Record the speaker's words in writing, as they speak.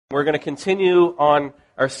We're going to continue on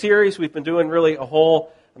our series. We've been doing really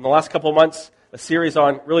in the last couple of months, a series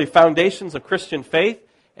on really foundations of Christian faith,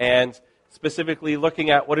 and specifically looking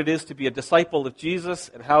at what it is to be a disciple of Jesus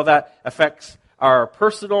and how that affects our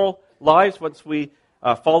personal lives once we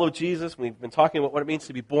follow Jesus. We've been talking about what it means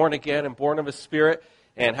to be born again and born of His Spirit,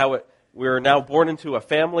 and how we're now born into a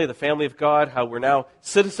family, the family of God, how we're now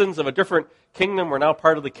citizens of a different kingdom. We're now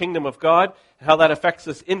part of the kingdom of God, and how that affects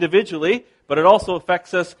us individually, but it also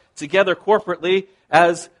affects us together corporately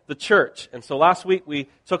as the church. And so last week we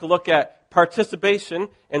took a look at participation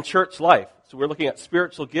in church life. So we're looking at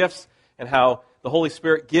spiritual gifts and how the Holy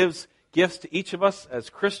Spirit gives gifts to each of us as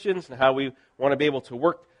Christians and how we want to be able to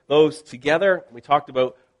work those together. We talked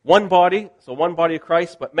about one body, so one body of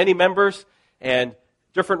Christ, but many members and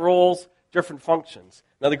different roles, different functions.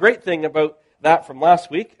 Now the great thing about that from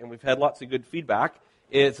last week, and we've had lots of good feedback,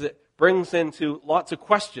 is it brings into lots of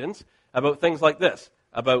questions about things like this,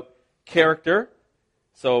 about character.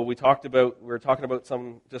 So we were talking about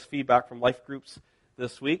some just feedback from life groups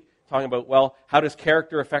this week, talking about, well, how does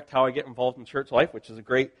character affect how I get involved in church life, which is a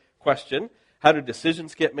great question. How do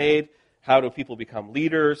decisions get made? How do people become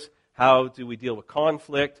leaders? How do we deal with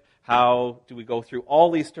conflict? How do we go through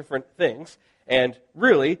all these different things? And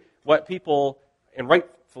really, what people, and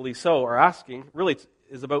rightfully so, are asking really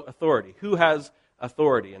is about authority. Who has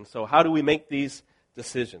authority? And so how do we make these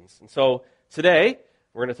decisions? And so today,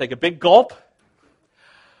 we're going to take a big gulp,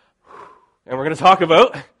 and we're going to talk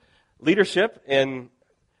about leadership in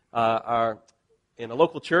a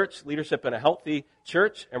local church, leadership in a healthy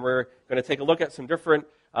church, and we're going to take a look at some different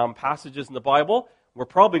passages in the Bible. We're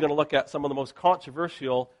probably going to look at some of the most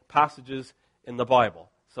controversial passages in the Bible.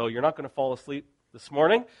 So you're not going to fall asleep this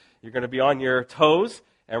morning. You're going to be on your toes,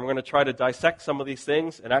 and we're going to try to dissect some of these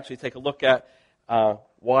things and actually take a look at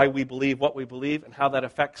why we believe what we believe and how that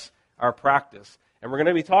affects our practice. And we're going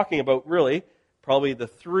to be talking about really probably the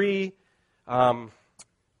three, the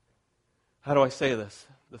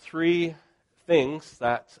three things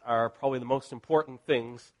that are probably the most important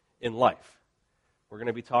things in life. We're going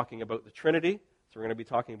to be talking about the Trinity, so we're going to be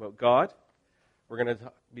talking about God. We're going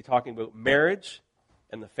to be talking about marriage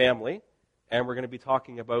and the family, and we're going to be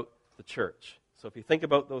talking about the church. So if you think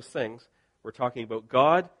about those things, we're talking about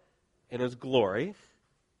God and His glory.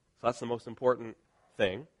 So that's the most important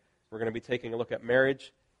thing. We're going to be taking a look at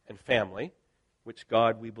marriage and family, which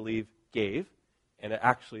God, we believe, gave, and it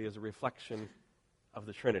actually is a reflection of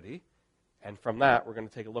the Trinity. And from that, we're going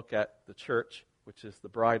to take a look at the church, which is the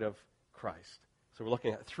bride of Christ. So we're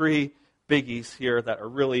looking at three biggies here that are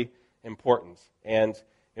really important. And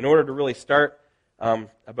in order to really start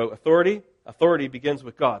about authority begins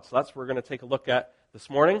with God. So that's what we're going to take a look at this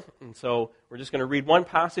morning. And so we're just going to read one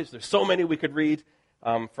passage. There's so many we could read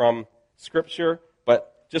from Scripture,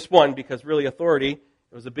 but just one, because really authority,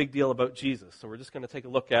 it was a big deal about Jesus. So we're just going to take a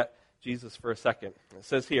look at Jesus for a second. It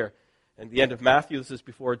says here, in the end of Matthew, this is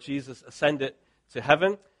before Jesus ascended to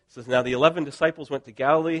heaven. It says, "Now the 11 disciples went to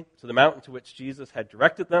Galilee, to the mountain to which Jesus had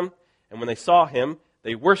directed them. And when they saw Him,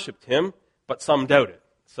 they worshipped Him, but some doubted."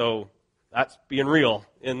 So that's being real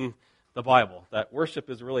in the Bible. That worship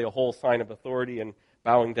is really a whole sign of authority and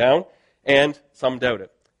bowing down. And some doubted.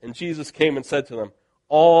 And Jesus came and said to them,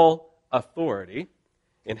 "All authority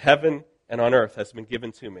in heaven and on earth has been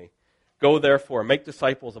given to me. Go therefore, make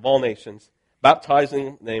disciples of all nations, baptizing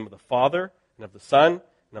in the name of the Father and of the Son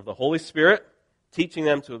and of the Holy Spirit, teaching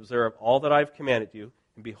them to observe all that I have commanded you.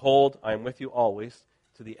 And behold, I am with you always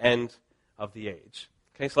to the end of the age."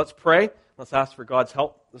 Okay, so let's pray. Let's ask for God's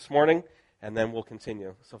help this morning, and then we'll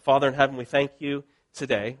continue. So Father in heaven, we thank you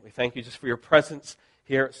today. We thank you just for your presence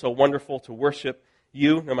here. It's so wonderful to worship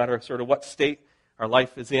you, no matter sort of what state our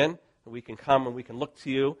life is in. We can come and we can look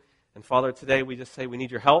to you. And Father, today we just say we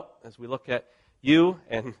need your help as we look at you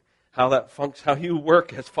and how that functions, how you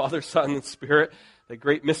work as Father, Son, and Spirit, the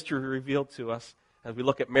great mystery revealed to us. As we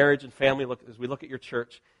look at marriage and family, as we look at your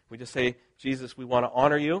church, we just say, Jesus, we want to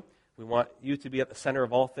honor you. We want you to be at the center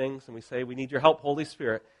of all things. And we say, we need your help, Holy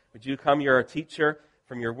Spirit. Would you come? You're our teacher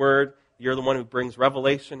from your word. You're the one who brings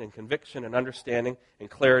revelation and conviction and understanding and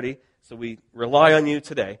clarity. So we rely on you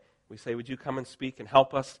today. We say, would you come and speak and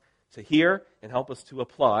help us to hear and help us to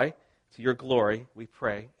apply to your glory, we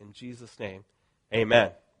pray. In Jesus' name,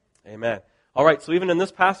 amen. Amen. All right, so even in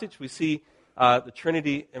this passage, we see the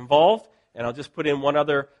Trinity involved. And I'll just put in one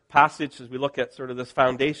other passage as we look at sort of this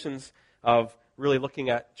foundations of really looking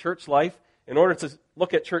at church life. In order to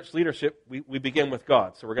look at church leadership, we begin with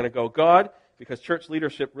God. So we're going to go God, because church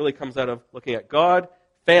leadership really comes out of looking at God,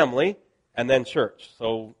 family, and then church.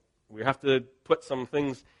 So we have to put some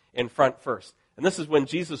things in front first. And this is when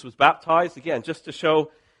Jesus was baptized, again, just to show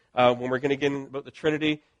when we're going to get in about the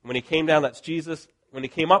Trinity. When he came down, that's Jesus. When he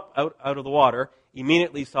came up out of the water,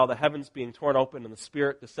 immediately saw the heavens being torn open and the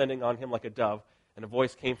Spirit descending on him like a dove. And a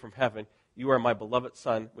voice came from heaven, "You are my beloved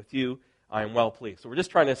Son. With you I am well pleased." So we're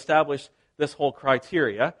just trying to establish this whole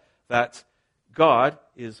criteria that God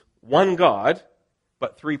is one God,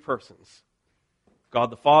 but three persons. God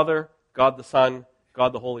the Father, God the Son,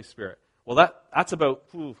 God the Holy Spirit. Well, that's about,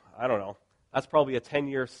 I don't know, that's probably a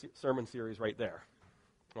 10-year sermon series right there.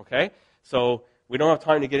 Okay? So we don't have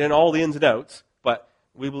time to get in all the ins and outs, but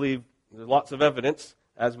we believe there's lots of evidence,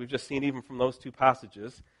 as we've just seen even from those two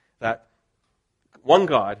passages, that one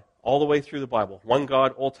God all the way through the Bible, one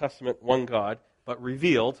God, Old Testament, one God, but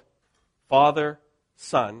revealed Father,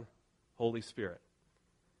 Son, Holy Spirit.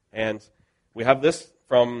 And we have this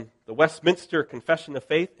from the Westminster Confession of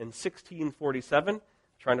Faith in 1647,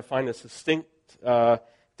 trying to find a succinct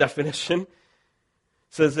definition. It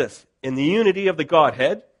says this: "In the unity of the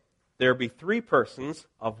Godhead, there be three persons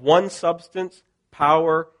of one substance,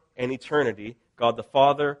 power, and eternity, God the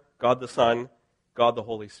Father, God the Son, God the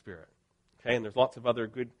Holy Spirit." Okay, and there's lots of other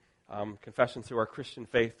good confessions through our Christian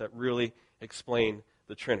faith that really explain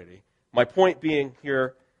the Trinity. My point being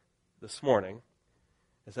here this morning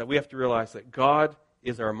is that we have to realize that God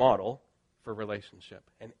is our model for relationship.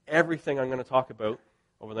 And everything I'm going to talk about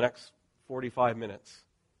over the next 45 minutes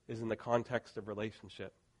is in the context of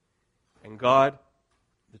relationship. And God,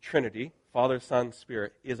 the Trinity, Father, Son,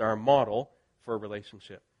 Spirit, is our model for a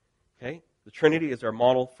relationship. Okay? The Trinity is our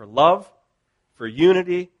model for love, for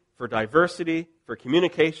unity, for diversity, for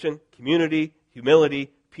communication, community,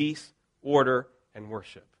 humility, peace, order, and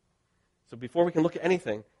worship. So before we can look at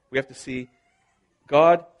anything, we have to see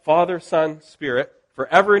God, Father, Son, Spirit,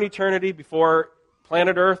 forever in eternity, before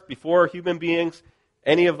planet Earth, before human beings,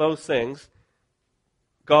 any of those things.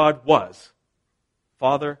 God was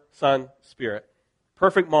Father, Son, Spirit.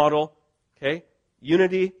 Perfect model, okay?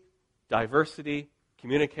 Unity, diversity,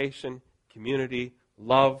 communication, community,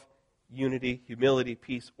 love, unity, humility,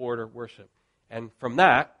 peace, order, worship. And from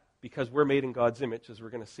that, because we're made in God's image, as we're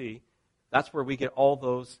going to see, that's where we get all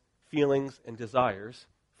those feelings and desires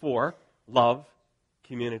for love,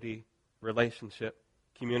 community, relationship,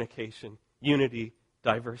 communication, unity,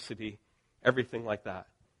 diversity, everything like that.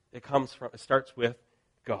 It starts with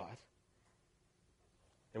God.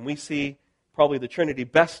 And we see probably the Trinity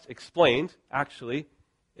best explained, actually,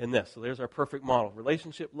 in this. So there's our perfect model: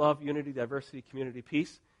 relationship, love, unity, diversity, community,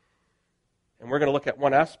 peace. And we're going to look at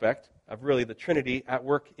one aspect of really the Trinity at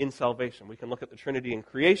work in salvation. We can look at the Trinity in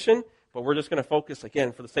creation, but we're just going to focus,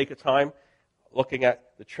 again, for the sake of time, looking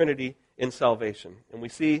at the Trinity in salvation. And we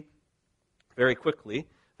see very quickly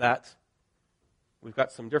that we've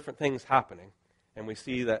got some different things happening. And we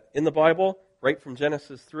see that in the Bible, right from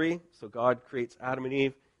Genesis 3, so God creates Adam and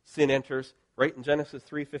Eve, sin enters. Right in Genesis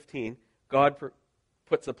 3:15, God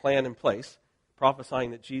puts a plan in place,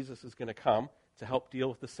 prophesying that Jesus is going to come to help deal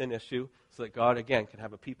with the sin issue, so that God, again, can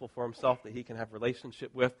have a people for himself that he can have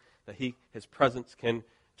relationship with, that his presence can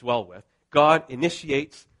dwell with. God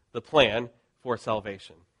initiates the plan for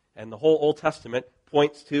salvation. And the whole Old Testament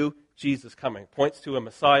points to Jesus coming, points to a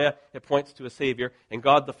Messiah, it points to a Savior, and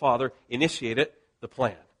God the Father initiated the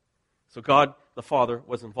plan. So God the Father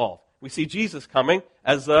was involved. We see Jesus coming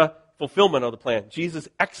as a fulfillment of the plan. Jesus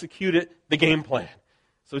executed the game plan.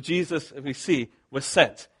 So Jesus, as we see, was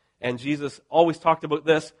sent. And Jesus always talked about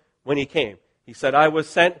this when he came. He said, "I was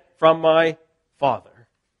sent from my Father."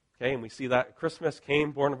 Okay, and we see that at Christmas,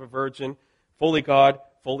 came, born of a virgin, fully God,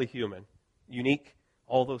 fully human, unique,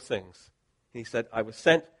 all those things. And he said, "I was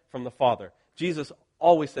sent from the Father." Jesus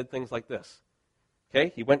always said things like this.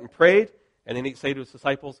 Okay, he went and prayed, and then he'd say to his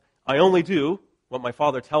disciples, "I only do what my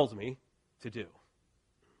Father tells me to do."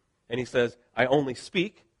 And he says, "I only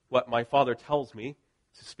speak what my Father tells me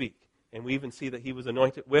to speak." And we even see that he was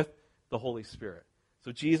anointed with the Holy Spirit.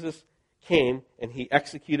 So Jesus came and he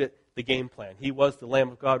executed the game plan. He was the Lamb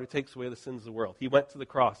of God who takes away the sins of the world. He went to the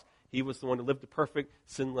cross. He was the one who lived a perfect,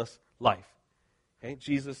 sinless life. Okay,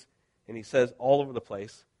 Jesus, and he says all over the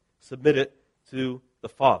place, submitted to the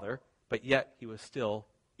Father, but yet he was still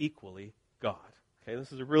equally God. Okay,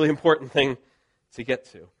 this is a really important thing to get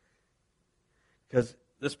to, because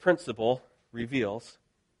this principle reveals,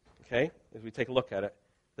 okay, as we take a look at it,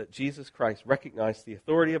 that Jesus Christ recognized the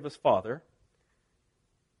authority of his Father,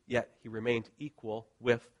 yet he remained equal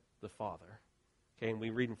with the Father. Okay, and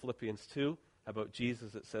we read in Philippians 2 about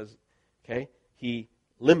Jesus, it says, okay, he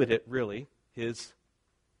limited really his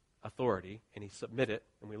authority, and he submitted.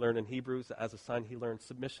 And we learn in Hebrews that as a son, he learned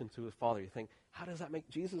submission to his Father. You think, how does that make?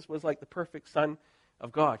 Jesus was like the perfect Son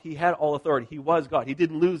of God. He had all authority. He was God. He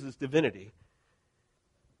didn't lose his divinity.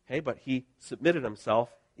 Okay, but he submitted himself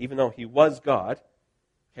even though he was God,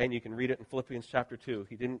 okay, and you can read it in Philippians chapter 2,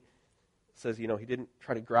 he didn't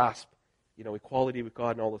try to grasp, equality with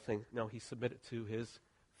God and all those things. No, he submitted to his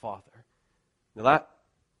Father. Now that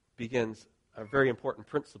begins a very important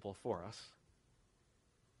principle for us,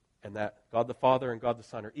 and that God the Father and God the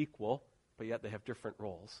Son are equal, but yet they have different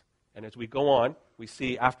roles. And as we go on, we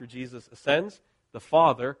see after Jesus ascends, the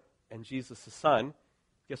Father and Jesus the Son,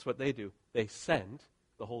 guess what they do? They send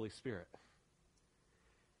the Holy Spirit.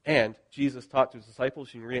 And Jesus taught to his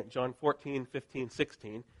disciples, you can read it in John 14, 15,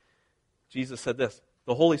 16, Jesus said this,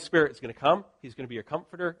 the Holy Spirit is going to come, he's going to be your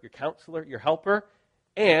comforter, your counselor, your helper,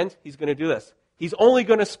 and he's going to do this. He's only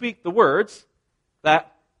going to speak the words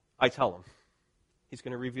that I tell him. He's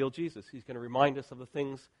going to reveal Jesus. He's going to remind us of the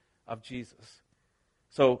things of Jesus.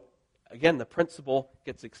 So, again, the principle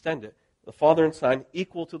gets extended. The Father and Son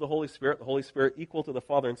equal to the Holy Spirit equal to the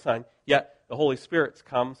Father and Son, yet the Holy Spirit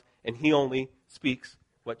comes and he only speaks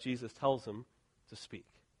what Jesus tells him to speak.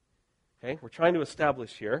 Okay, we're trying to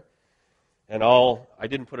establish here, and I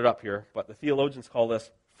didn't put it up here, but the theologians call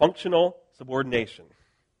this functional subordination.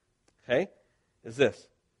 Okay, is this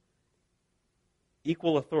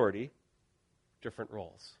equal authority, different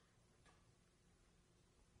roles.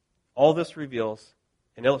 All this reveals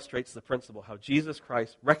and illustrates the principle how Jesus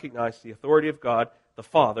Christ recognized the authority of God the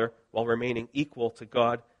Father while remaining equal to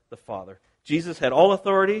God the Father. Jesus had all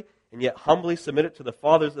authority and yet humbly submitted to the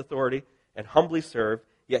Father's authority and humbly served,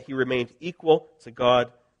 yet he remained equal to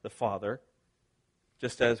God the Father,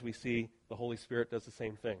 just as we see the Holy Spirit does the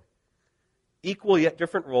same thing. Equal yet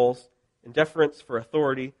different roles in deference for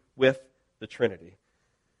authority with the Trinity.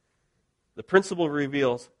 The principle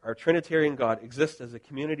reveals our Trinitarian God exists as a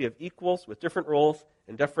community of equals with different roles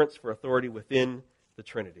and deference for authority within the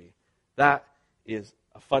Trinity. That is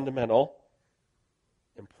a fundamental,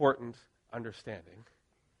 important understanding.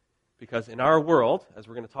 Because in our world, as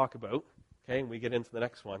we're going to talk about, okay, and we get into the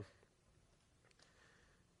next one,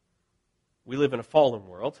 we live in a fallen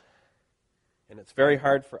world, and it's very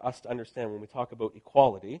hard for us to understand when we talk about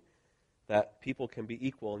equality that people can be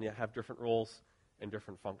equal and yet have different roles and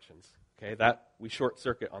different functions. Okay, that we short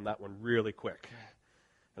circuit on that one really quick.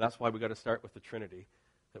 And that's why we got to start with the Trinity,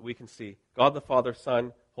 that we can see God the Father,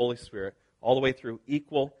 Son, Holy Spirit, all the way through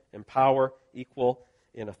equal in power, equal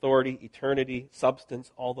in authority, eternity,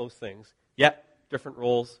 substance, all those things, yet different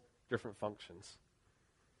roles, different functions.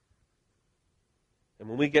 And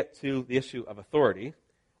when we get to the issue of authority,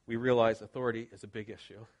 we realize authority is a big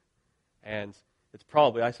issue. And it's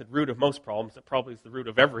probably, I said root of most problems, it probably is the root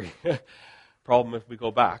of every problem if we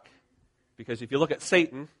go back. Because if you look at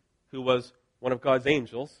Satan, who was one of God's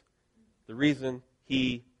angels, the reason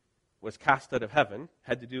he was cast out of heaven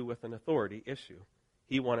had to do with an authority issue.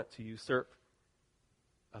 He wanted to usurp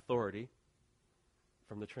authority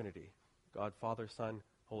from the Trinity, God, Father, Son,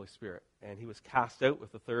 Holy Spirit. And he was cast out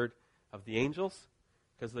with a third of the angels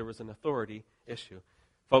because there was an authority issue.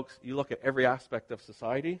 Folks, you look at every aspect of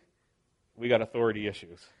society, we got authority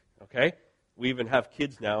issues, okay? We even have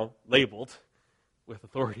kids now labeled with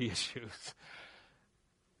authority issues.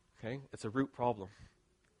 Okay? It's a root problem.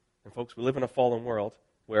 And folks, we live in a fallen world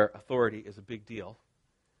where authority is a big deal.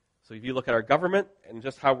 So if you look at our government and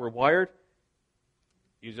just how we're wired,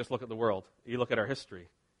 you just look at the world. You look at our history.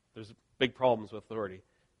 There's big problems with authority.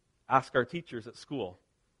 Ask our teachers at school,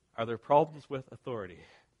 are there problems with authority?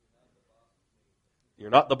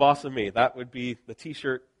 You're not the boss of me. That would be the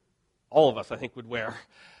t-shirt all of us, I think, would wear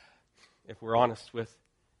if we're honest with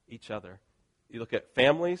each other. You look at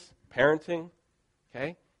families, parenting,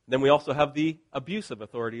 okay? Then we also have the abuse of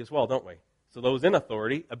authority as well, don't we? So those in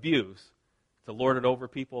authority abuse, to lord it over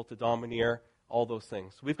people, to domineer, all those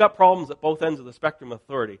things. So we've got problems at both ends of the spectrum of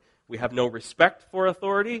authority. We have no respect for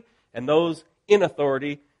authority, and those in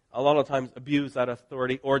authority a lot of times abuse that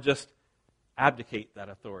authority or just abdicate that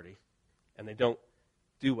authority, and they don't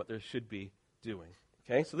do what they should be doing.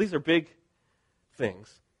 Okay? So these are big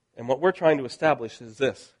things. And what we're trying to establish is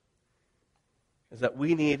this, is that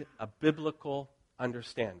we need a biblical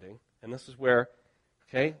understanding. And this is where,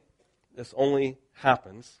 okay, this only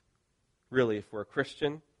happens, really, if we're a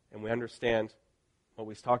Christian and we understand what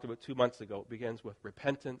we talked about 2 months ago. It begins with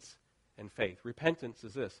repentance and faith. Repentance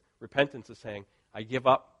is this. Repentance is saying, I give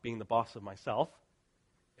up being the boss of myself,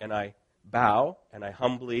 and I bow, and I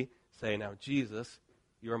humbly say, now, Jesus,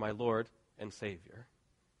 you are my Lord and Savior.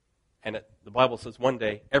 And the Bible says one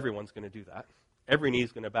day, everyone's going to do that. Every knee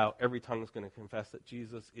is going to bow. Every tongue is going to confess that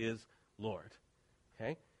Jesus is Lord.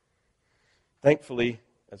 Okay? Thankfully,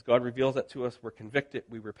 as God reveals that to us, we're convicted,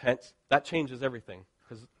 we repent. That changes everything.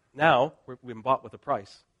 Because now, we've been bought with a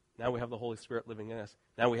price. Now we have the Holy Spirit living in us.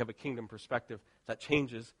 Now we have a kingdom perspective that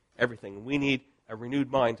changes everything. We need a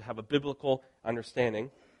renewed mind to have a biblical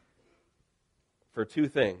understanding for two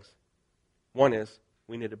things. One is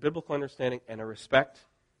we need a biblical understanding and a respect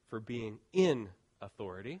for being in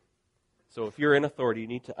authority. So if you're in authority, you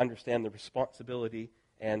need to understand the responsibility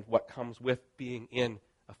and what comes with being in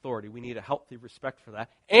authority. We need a healthy respect for that.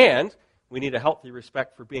 And we need a healthy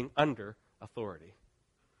respect for being under authority.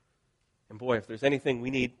 And boy, if there's anything we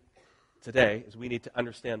need today, is we need to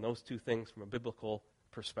understand those two things from a biblical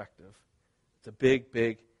perspective. It's a big,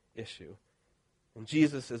 big issue. And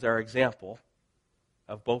Jesus is our example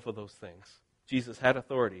of both of those things. Jesus had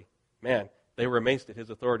authority. Man, they were amazed at his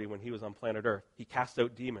authority when he was on planet Earth. He cast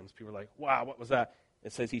out demons. People were like, wow, what was that?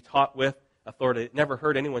 It says he taught with authority. Never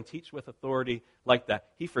heard anyone teach with authority like that.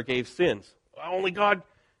 He forgave sins. Only God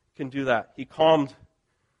can do that. He calmed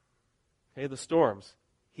the storms.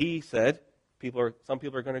 He said, some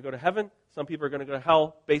people are going to go to heaven, some people are going to go to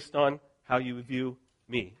hell based on how you view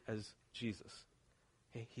me as Jesus.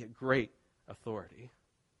 He had great authority.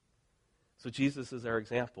 So Jesus is our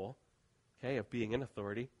example, of being in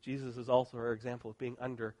authority. Jesus is also our example of being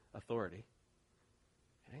under authority.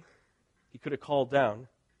 He could have called down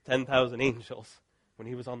 10,000 angels when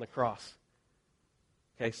he was on the cross,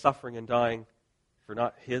 suffering and dying for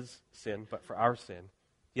not his sin, but for our sin.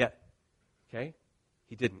 Yet,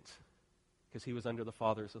 he didn't, because he was under the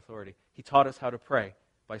Father's authority. He taught us how to pray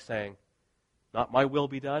by saying, not my will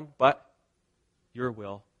be done, but your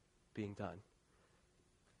will being done.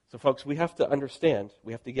 So folks, we have to understand,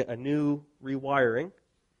 we have to get a new rewiring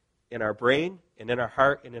in our brain and in our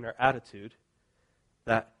heart and in our attitude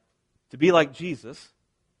that to be like Jesus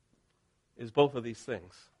is both of these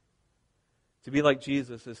things. To be like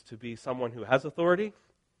Jesus is to be someone who has authority,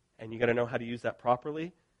 and you got to know how to use that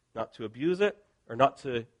properly, not to abuse it, or not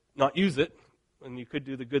use it when you could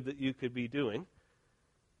do the good that you could be doing.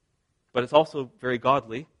 But it's also very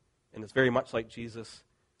godly, and it's very much like Jesus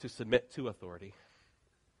to submit to authority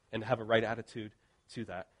and to have a right attitude to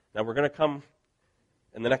that. Now we're going to come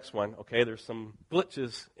in the next one, there's some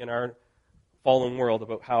glitches in our fallen world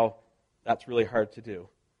about how that's really hard to do.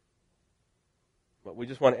 But we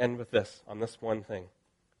just want to end with this, on this one thing.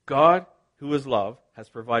 God, who is love, has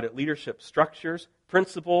provided leadership structures,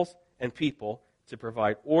 principles, and people to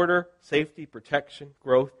provide order, safety, protection,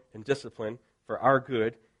 growth, and discipline for our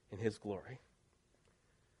good in his glory.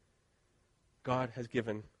 God has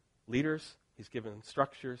given leaders, he's given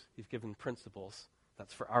structures, he's given principles.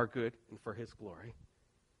 That's for our good and for his glory.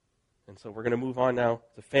 And so we're going to move on now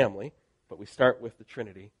to family, but we start with the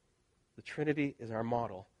Trinity. The Trinity is our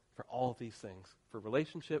model for all of these things, for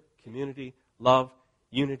relationship, community, love,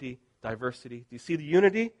 unity, diversity. Do you see the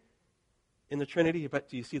unity in the Trinity? But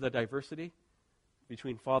do you see the diversity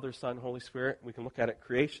between Father, Son, Holy Spirit? We can look at it,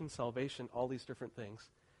 creation, salvation, all these different things.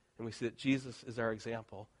 And we see that Jesus is our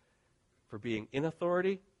example for being in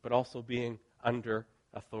authority, but also being under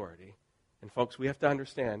authority. And folks, we have to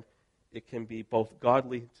understand it can be both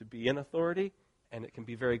godly to be in authority, and it can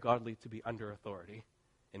be very godly to be under authority.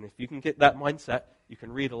 And if you can get that mindset, you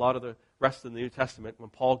can read a lot of the rest of the New Testament when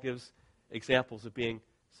Paul gives examples of being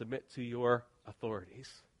submit to your authorities.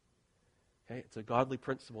 It's a godly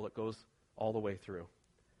principle that goes all the way through.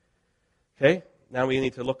 Now we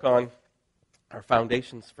need to look on our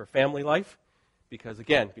foundations for family life, because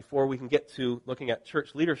again, before we can get to looking at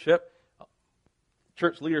church leadership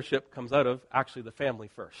comes out of actually the family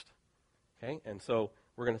first. And so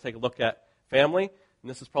we're going to take a look at family, and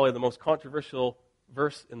this is probably the most controversial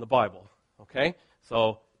verse in the Bible.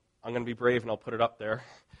 So I'm going to be brave and I'll put it up there,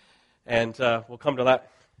 and we'll come to that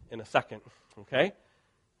in a second.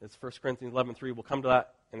 It's 1 Corinthians 11:3. We'll come to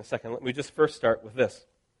that in a second. Let me just first start with this.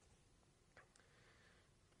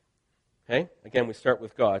 Again, we start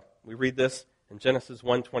with God. We read this in Genesis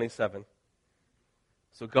 1:27.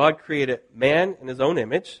 So God created man in his own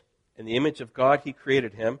image. In the image of God he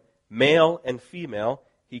created him. Male and female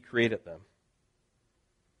he created them.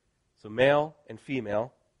 So male and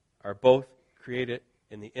female are both created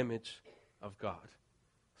in the image of God.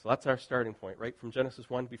 So that's our starting point, right? From Genesis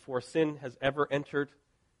 1, before sin has ever entered,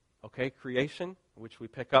 creation, which we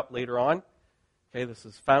pick up later on. This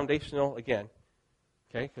is foundational again,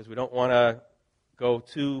 because we don't want to go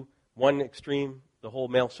to one extreme, the whole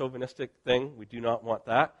male chauvinistic thing. We do not want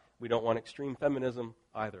that. We don't want extreme feminism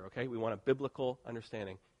either, We want a biblical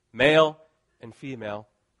understanding. Male and female,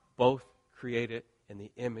 both created in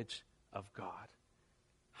the image of God.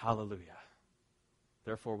 Hallelujah.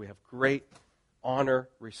 Therefore, we have great honor,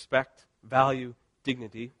 respect, value,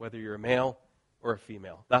 dignity, whether you're a male or a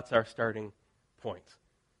female. That's our starting point.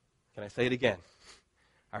 Can I say it again?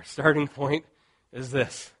 Our starting point is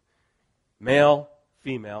this. Male,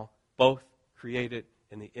 female, both created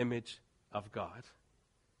in the image of God.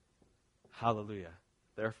 Hallelujah.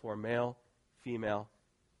 Therefore, male, female,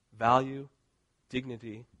 value,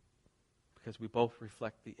 dignity, because we both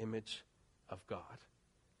reflect the image of God.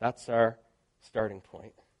 That's our starting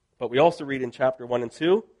point. But we also read in chapter 1 and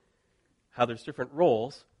 2 how there's different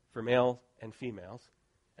roles for males and females.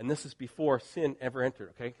 And this is before sin ever entered,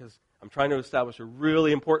 okay? Because I'm trying to establish a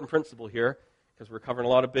really important principle here, because we're covering a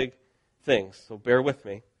lot of big things, so bear with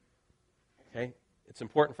me. Okay? It's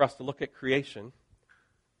important for us to look at creation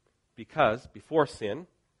because before sin,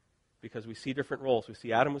 because we see different roles. We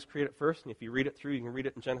see Adam was created first, and if you read it through, you can read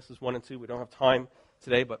it in Genesis 1 and 2. We don't have time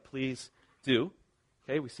today, but please do.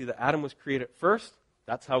 Okay? We see that Adam was created first.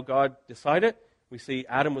 That's how God decided. We see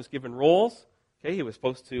Adam was given roles. Okay? He was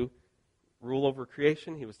supposed to rule over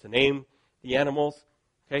creation. He was to name the animals.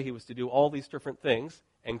 Okay? He was to do all these different things.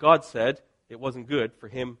 And God said it wasn't good for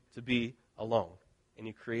him to be alone. And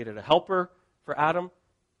he created a helper for Adam,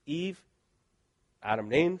 Eve. Adam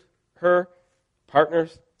named her,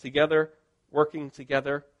 partners together, working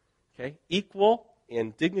together, okay? Equal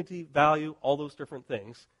in dignity, value, all those different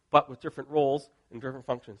things, but with different roles and different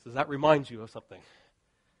functions. Does that remind you of something?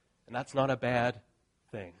 And that's not a bad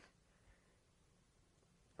thing.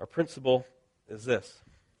 Our principle is this.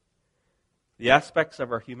 The aspects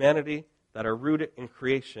of our humanity that are rooted in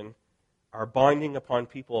creation are binding upon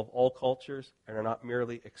people of all cultures and are not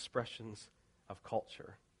merely expressions of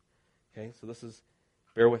culture. Okay, so this is,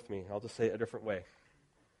 bear with me, I'll just say it a different way.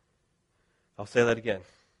 I'll say that again.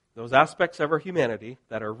 Those aspects of our humanity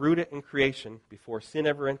that are rooted in creation before sin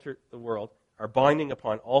ever entered the world are binding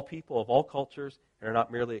upon all people of all cultures and are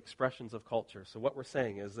not merely expressions of culture. So what we're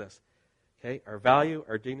saying is this. Okay, our value,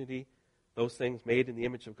 our dignity, those things made in the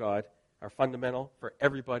image of God are fundamental for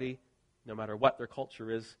everybody, no matter what their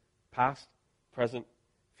culture is, past, present,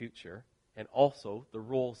 future. And also, the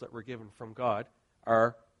roles that were given from God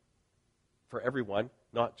are for everyone,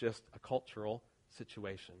 not just a cultural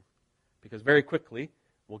situation. Because very quickly,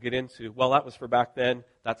 we'll get into, well, that was for back then,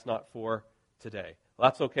 that's not for today. Well,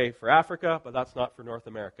 that's okay for Africa, but that's not for North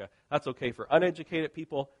America. That's okay for uneducated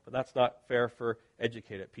people, but that's not fair for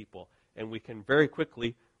educated people. And we can very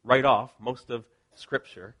quickly write off most of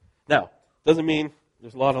Scripture. Now, doesn't mean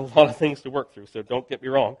there's a lot of things to work through, so don't get me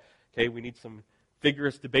wrong. Okay, we need some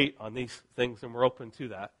vigorous debate on these things, and we're open to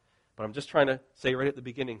that. But I'm just trying to say right at the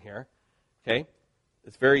beginning here, okay,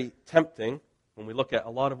 it's very tempting when we look at a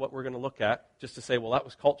lot of what we're going to look at, just to say, well, that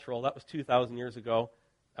was cultural, that was 2,000 years ago,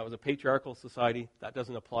 that was a patriarchal society, that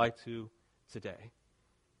doesn't apply to today.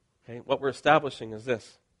 Okay, what we're establishing is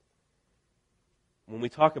this. When we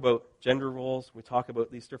talk about gender roles, we talk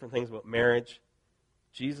about these different things about marriage.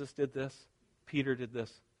 Jesus did this, Peter did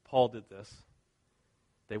this, Paul did this.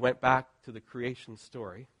 They went back to the creation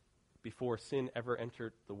story before sin ever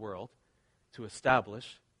entered the world to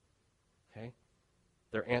establish, okay,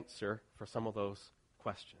 their answer for some of those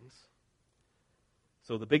questions.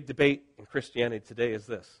 So the big debate in Christianity today is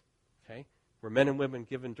this, okay? Were men and women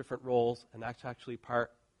given different roles, and that's actually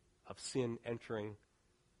part of sin entering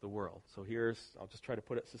the world. So I'll just try to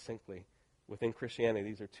put it succinctly. Within Christianity,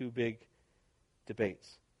 these are two big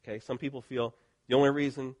debates, okay? Some people feel the only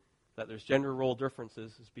reason that there's gender role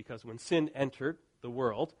differences is because when sin entered the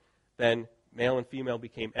world, then male and female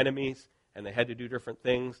became enemies, and they had to do different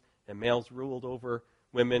things, and males ruled over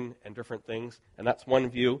women and different things, and that's one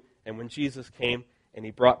view. And when Jesus came and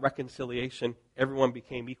he brought reconciliation, everyone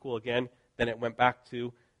became equal again, then it went back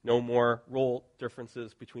to no more role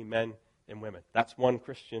differences between men and women. That's one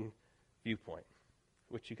Christian viewpoint,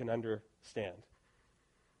 which you can understand.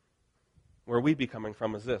 Where we be coming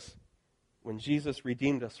from is this. When Jesus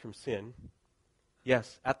redeemed us from sin,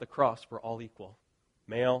 yes, at the cross we're all equal.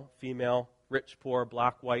 Male, female, rich, poor,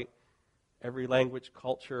 black, white, every language,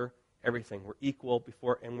 culture, everything. We're equal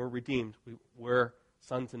before, and we're redeemed. We're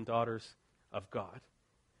sons and daughters of God.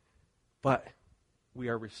 But we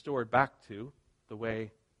are restored back to the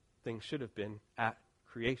way things should have been at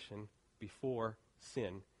creation before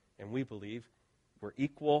sin. And we believe we're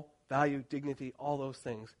equal, value, dignity, all those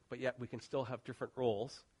things, but yet we can still have different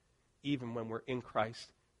roles even when we're in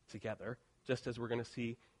Christ together. Just as we're going to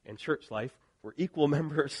see in church life, we're equal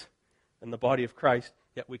members in the body of Christ,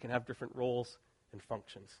 yet we can have different roles and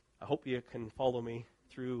functions. I hope you can follow me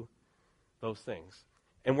through those things.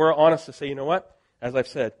 And we're honest to say, you know what? As I've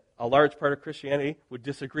said, a large part of Christianity would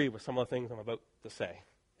disagree with some of the things I'm about to say.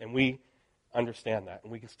 And we understand that.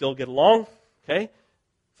 And we can still get along, okay?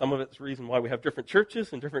 Some of it's the reason why we have different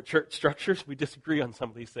churches and different church structures. We disagree on some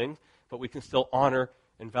of these things, but we can still honor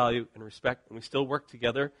and value and respect, and we still work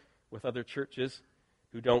together with other churches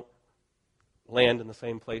who don't land in the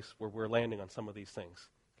same place where we're landing on some of these things.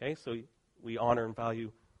 Okay, so we honor and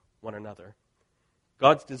value one another.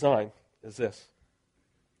 God's design is this.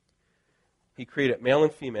 He created male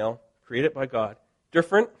and female, created by God.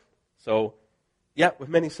 Different, so yeah, with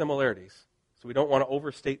many similarities. So we don't want to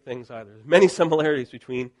overstate things either. There's many similarities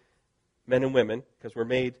between men and women because we're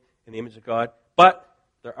made in the image of God. But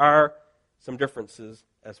there are some differences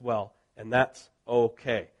as well, and that's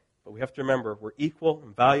okay. But we have to remember we're equal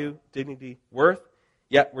in value, dignity, worth,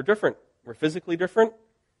 yet we're different. We're physically different,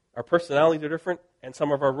 our personalities are different, and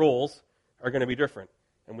some of our roles are going to be different.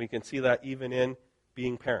 And we can see that even in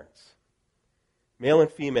being parents. Male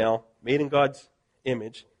and female, made in God's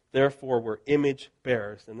image, therefore we're image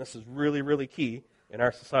bearers. And this is really, really key in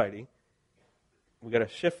our society. We've got to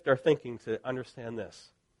shift our thinking to understand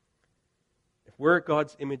this. If we're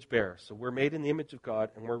God's image bearers, so we're made in the image of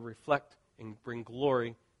God and we're reflect and bring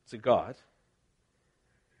glory to God,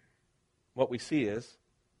 what we see is,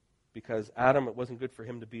 because Adam, it wasn't good for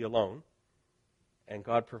him to be alone, and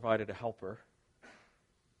God provided a helper,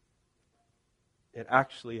 it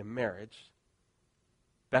actually, in marriage,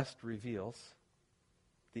 best reveals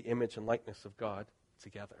the image and likeness of God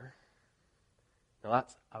together. Now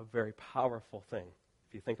that's a very powerful thing,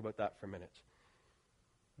 if you think about that for a minute.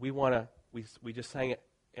 We just sang it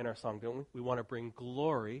in our song, don't we? We want to bring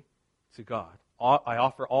glory to God. I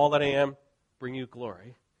offer all that I am, bring you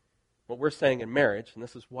glory. What we're saying in marriage, and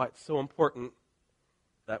this is why it's so important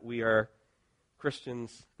that we are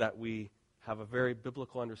Christians, that we have a very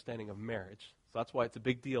biblical understanding of marriage. So that's why it's a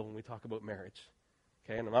big deal when we talk about marriage.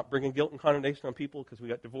 Okay, and I'm not bringing guilt and condemnation on people because we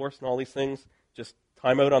got divorced and all these things. Just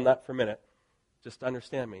time out on that for a minute. Just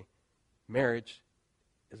understand me. Marriage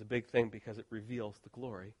is a big thing because it reveals the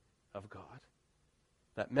glory of God.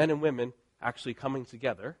 That men and women actually coming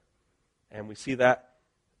together, and we see that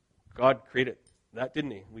God created that,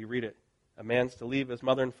 didn't he? We read it. A man's to leave his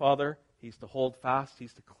mother and father. He's to hold fast.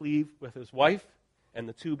 He's to cleave with his wife, and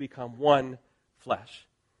the two become one flesh.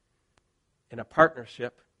 In a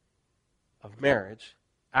partnership of marriage,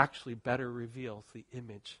 actually better reveals the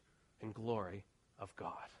image and glory of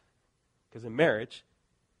God. Because in marriage,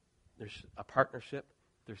 there's a partnership,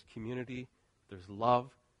 there's community, there's love,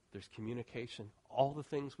 there's communication. All the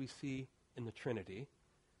things we see in the Trinity,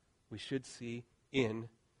 we should see in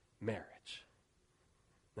marriage.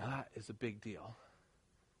 Now that is a big deal.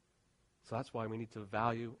 So that's why we need to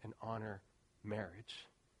value and honor marriage,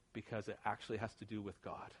 because it actually has to do with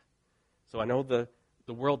God. So I know the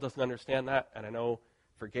world doesn't understand that, and I know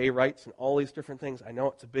for gay rights and all these different things, I know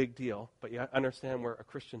it's a big deal, but you understand where a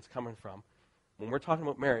Christian's coming from. When we're talking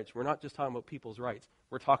about marriage, we're not just talking about people's rights.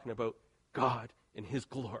 We're talking about God in His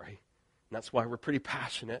glory. And that's why we're pretty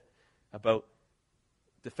passionate about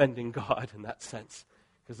defending God in that sense,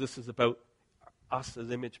 because this is about us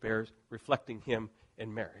as image bearers reflecting Him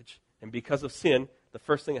in marriage. And because of sin, the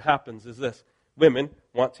first thing that happens is this. Women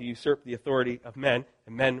want to usurp the authority of men,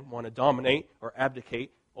 and men want to dominate or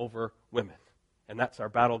abdicate over women. And that's our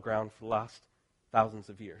battleground for the last thousands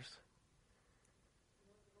of years.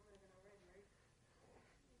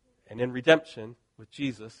 And in redemption, with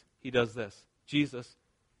Jesus, He does this. Jesus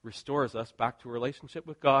restores us back to a relationship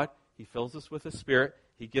with God. He fills us with His Spirit.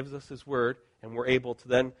 He gives us His Word, and we're able to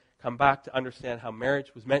then come back to understand how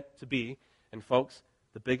marriage was meant to be. And folks,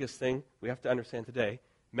 the biggest thing we have to understand today,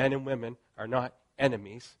 men and women are not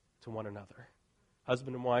enemies to one another.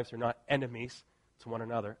 Husband and wives are not enemies to one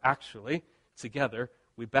another. Actually, together,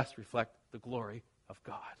 we best reflect the glory of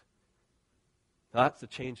God. Now, that's the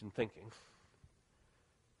change in thinking.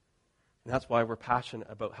 And that's why we're passionate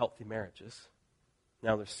about healthy marriages.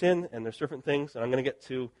 Now, there's sin and there's different things, and I'm going to get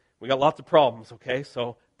to, we got lots of problems, okay?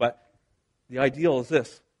 But the ideal is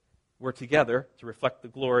this. We're together to reflect the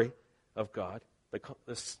glory of God.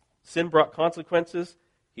 The sin brought consequences.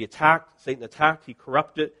 Satan attacked, he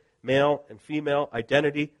corrupted male and female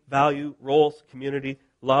identity, value, roles, community,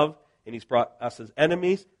 love, and he's brought us as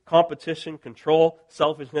enemies, competition, control,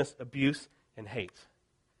 selfishness, abuse, and hate.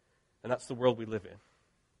 And that's the world we live in.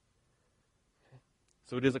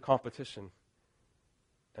 So it is a competition.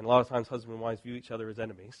 And a lot of times husbands and wives view each other as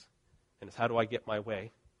enemies. And it's how do I get my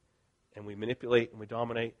way? And we manipulate and we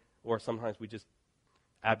dominate, or sometimes we just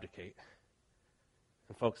abdicate.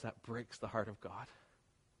 And folks, that breaks the heart of God.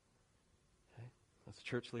 Okay? As a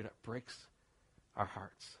church leader, it breaks our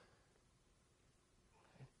hearts.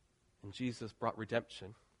 Okay? And Jesus brought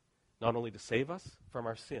redemption, not only to save us from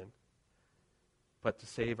our sin, but to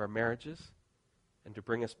save our marriages and to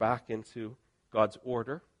bring us back into God's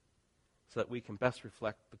order so that we can best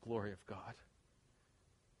reflect the glory of God.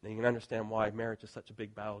 Now you can understand why marriage is such a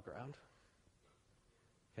big battleground.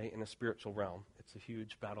 Okay, in a spiritual realm, it's a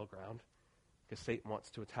huge battleground because Satan wants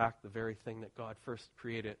to attack the very thing that God first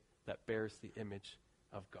created that bears the image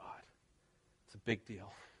of God. It's a big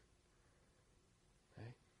deal. Okay?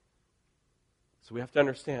 So we have to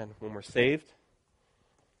understand when we're saved,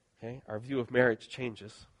 okay, our view of marriage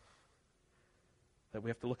changes. That we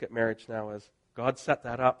have to look at marriage now as God set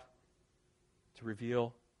that up to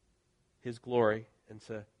reveal His glory and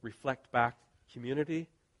to reflect back community,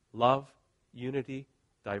 love, unity,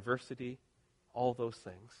 diversity, all those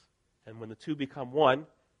things. And when the two become one,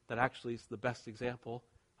 that actually is the best example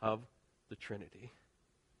of the Trinity.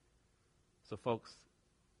 So folks,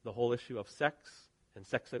 the whole issue of sex and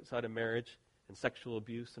sex outside of marriage and sexual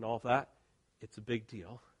abuse and all of that, it's a big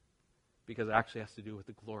deal because it actually has to do with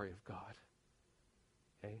the glory of God.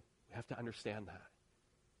 Okay? We have to understand that.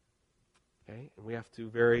 Okay? And we have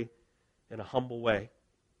to in a humble way,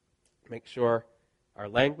 make sure our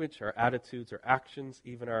language, our attitudes, our actions,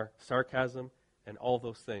 even our sarcasm, and all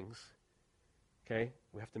those things, okay?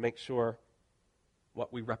 We have to make sure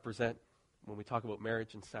what we represent when we talk about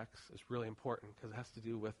marriage and sex is really important because it has to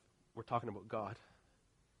do with, we're talking about God.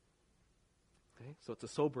 Okay? So it's a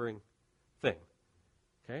sobering thing.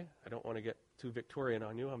 Okay? I don't want to get too Victorian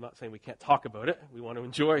on you. I'm not saying we can't talk about it. We want to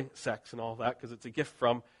enjoy sex and all that because it's a gift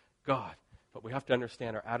from God. But we have to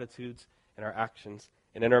understand our attitudes and our actions.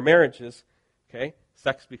 And in our marriages, okay,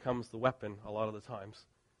 sex becomes the weapon a lot of the times,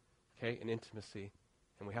 okay, in intimacy.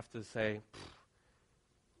 And we have to say,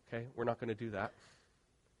 okay, we're not going to do that.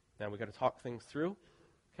 Now we've got to talk things through,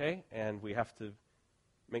 okay, and we have to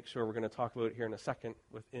make sure we're going to talk about it here in a second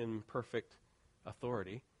with imperfect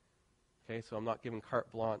authority. Okay, so I'm not giving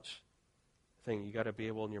carte blanche thing. You got to be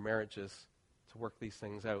able in your marriages to work these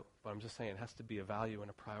things out. But I'm just saying it has to be a value and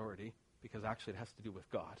a priority because actually it has to do with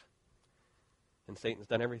God. And Satan's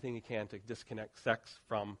done everything he can to disconnect sex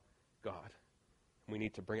from God. We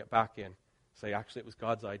need to bring it back in. Say, actually, it was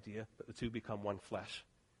God's idea that the two become one flesh.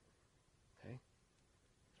 Okay?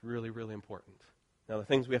 It's really, really important. Now, the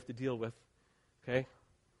things we have to deal with, okay?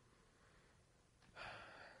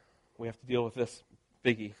 We have to deal with this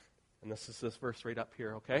biggie. And this is this verse right up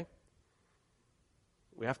here, okay?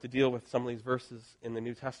 We have to deal with some of these verses in the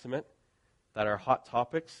New Testament that are hot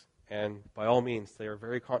topics. And by all means, they are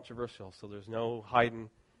very controversial, so there's no hiding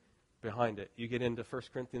behind it. You get into 1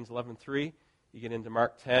 Corinthians 11:3, you get into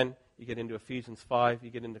Mark 10, you get into Ephesians 5, you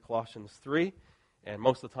get into Colossians 3, and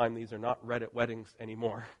most of the time these are not read at weddings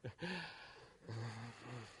anymore.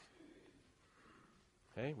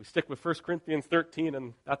 Okay, we stick with 1 Corinthians 13,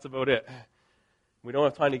 and that's about it. We don't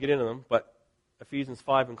have time to get into them, but Ephesians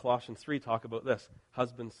 5 and Colossians 3 talk about this.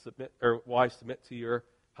 Husbands submit, or wives submit to your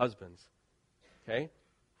husbands. Okay?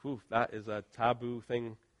 That is a taboo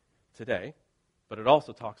thing today. But it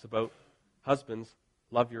also talks about husbands,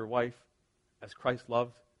 love your wife as Christ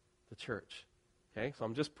loved the church. Okay? So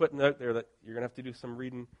I'm just putting it out there that you're going to have to do some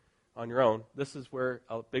reading on your own. This is where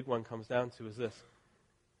a big one comes down to is this.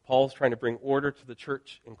 Paul's trying to bring order to the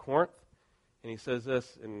church in Corinth. And he says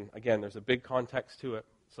this, and again, there's a big context to it.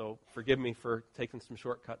 So forgive me for taking some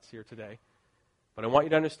shortcuts here today. But I want you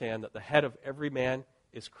to understand that the head of every man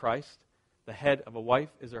is Christ. The head of a wife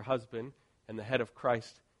is her husband, and the head of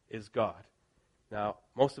Christ is God. Now,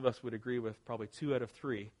 most of us would agree with probably 2 out of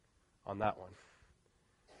 3 on that one.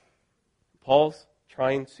 Paul's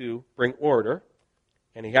trying to bring order,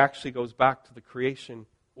 and he actually goes back to the creation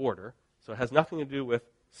order. So it has nothing to do with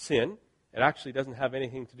sin. It actually doesn't have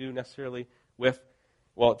anything to do necessarily with,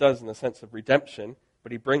 well, it does in the sense of redemption,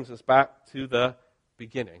 but he brings us back to the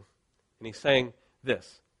beginning. And he's saying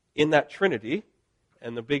this, in that Trinity,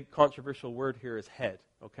 and the big controversial word here is head,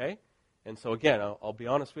 okay? And so again, I'll be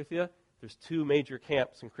honest with you, there's 2 major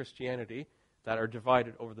camps in Christianity that are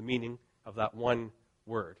divided over the meaning of that one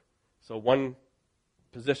word. So one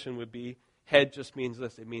position would be, head just means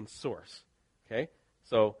this, it means source, okay?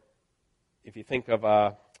 So if you think of,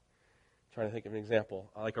 trying to think of an example,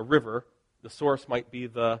 like a river, the source might be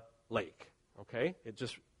the lake, okay?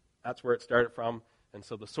 That's where it started from, and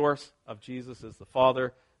so the source of Jesus is the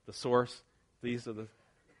Father, the source. These are the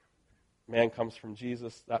man comes from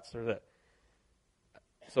Jesus. That's sort of it.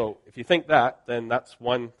 So if you think that, then that's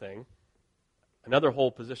one thing. Another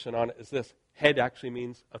whole position on it is this. Head actually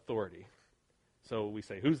means authority. So we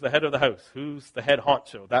say, who's the head of the house? Who's the head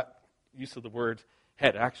honcho? That use of the word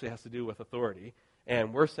head actually has to do with authority.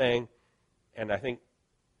 And we're saying, and I think,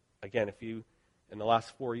 again, if you, in the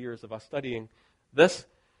last 4 years of us studying this,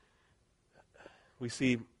 we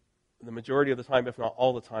see the majority of the time, if not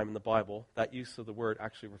all the time in the Bible, that use of the word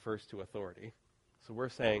actually refers to authority. So we're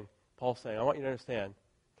saying, Paul's saying, I want you to understand,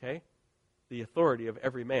 okay, the authority of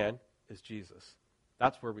every man is Jesus.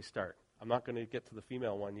 That's where we start. I'm not going to get to the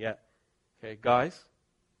female one yet. Okay, guys,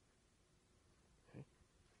 okay,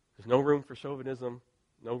 there's no room for chauvinism,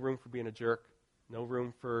 no room for being a jerk, no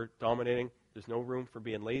room for dominating. There's no room for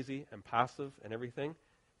being lazy and passive and everything.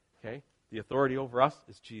 Okay? The authority over us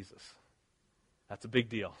is Jesus. That's a big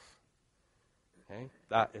deal. Okay?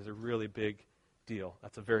 That is a really big deal.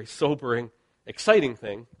 That's a very sobering, exciting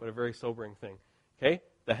thing, but a very sobering thing. Okay?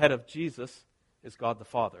 The head of Jesus is God the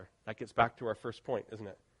Father. That gets back to our first point, isn't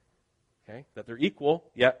it? Okay? That they're equal,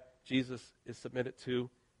 yet Jesus is submitted to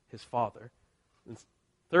his Father. And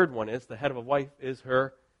third one is the head of a wife is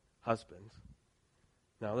her husband.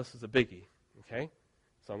 Now, this is a biggie, okay?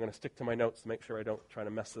 So I'm going to stick to my notes to make sure I don't try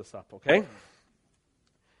to mess this up, okay?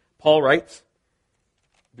 Paul writes,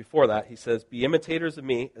 before that, he says, "Be imitators of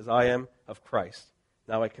me as I am of Christ.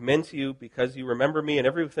 Now I commend to you because you remember me in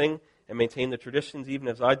everything and maintain the traditions even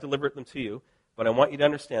as I delivered them to you. But I want you to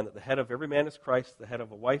understand that the head of every man is Christ, the head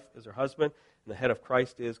of a wife is her husband, and the head of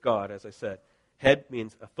Christ is God," as I said. Head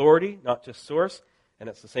means authority, not just source, and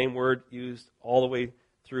it's the same word used all the way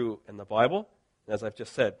through in the Bible. And as I've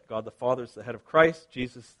just said, God the Father is the head of Christ,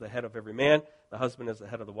 Jesus is the head of every man, the husband is the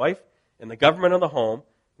head of the wife. In the government of the home,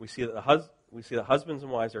 we see that husbands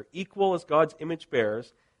and wives are equal as God's image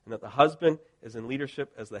bearers, and that the husband is in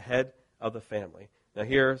leadership as the head of the family. Now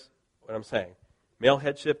here's what I'm saying. Male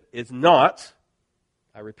headship is not,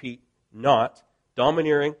 I repeat, not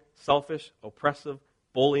domineering, selfish, oppressive,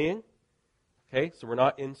 bullying. Okay, so we're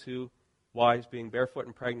not into wives being barefoot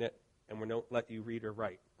and pregnant and we don't let you read or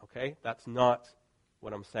write. Okay, that's not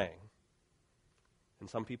what I'm saying. And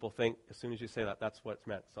some people think as soon as you say that, that's what it's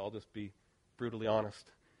meant. So I'll just be brutally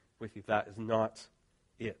honest with you. That is not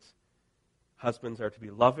it. Husbands are to be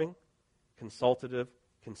loving, consultative,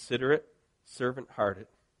 considerate, servant-hearted,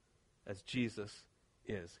 as Jesus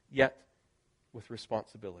is, yet with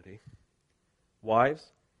responsibility.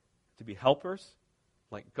 Wives, to be helpers,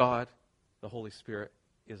 like God, the Holy Spirit,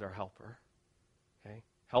 is our helper. Okay?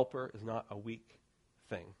 Helper is not a weak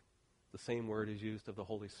thing. The same word is used of the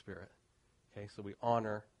Holy Spirit. Okay? So we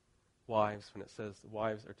honor wives when it says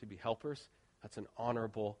wives are to be helpers. That's an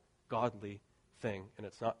honorable, godly thing, and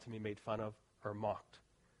it's not to be made fun of or mocked.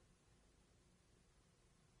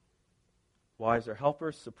 Wives are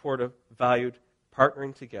helpers, supportive, valued,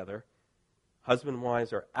 partnering together. Husband and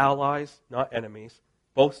wives are allies, not enemies,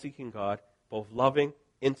 both seeking God, both loving,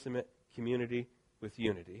 intimate community with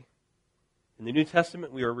unity. In the New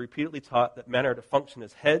Testament, we are repeatedly taught that men are to function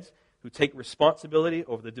as heads who take responsibility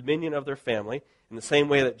over the dominion of their family in the same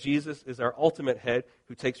way that Jesus is our ultimate head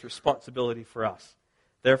who takes responsibility for us.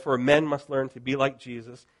 Therefore, men must learn to be like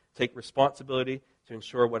Jesus, take responsibility to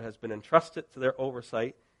ensure what has been entrusted to their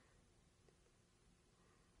oversight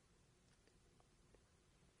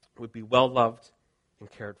would be well loved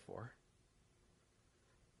and cared for.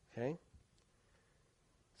 Okay?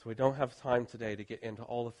 So we don't have time today to get into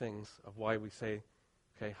all the things of why we say,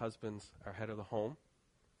 okay, husbands are head of the home.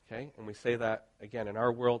 Okay? And we say that, again, in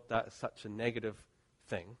our world, that is such a negative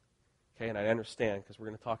thing. Okay? And I understand, because we're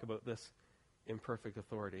going to talk about this imperfect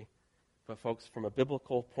authority. But folks, from a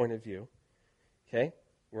biblical point of view, okay,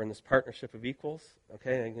 we're in this partnership of equals.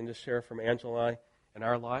 Okay? And I can just share from Angela and I in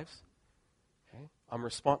our lives. Okay? I'm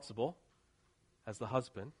responsible as the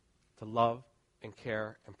husband to love and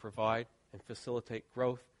care and provide and facilitate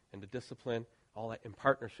growth and to discipline, all that in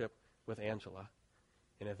partnership with Angela.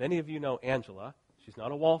 And if any of you know Angela, she's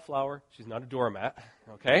not a wallflower, she's not a doormat,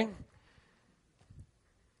 okay?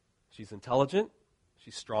 She's intelligent,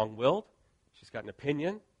 she's strong-willed, she's got an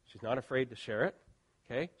opinion, she's not afraid to share it,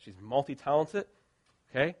 okay? She's multi-talented,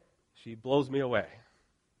 okay? She blows me away.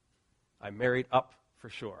 I'm married up for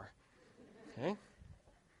sure, okay?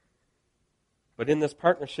 But in this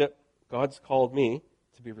partnership, God's called me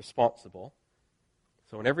to be responsible.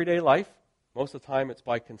 So in everyday life, most of the time it's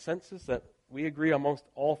by consensus that we agree on most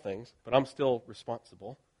all things, but I'm still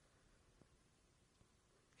responsible.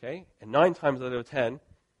 Okay? And 9 times out of 10,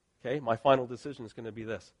 okay, my final decision is going to be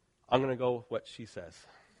this. I'm going to go with what she says.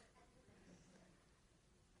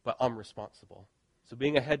 But I'm responsible. So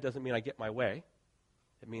being a head doesn't mean I get my way.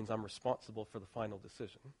 It means I'm responsible for the final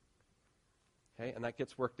decision. Okay? And that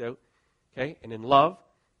gets worked out. Okay? And in love,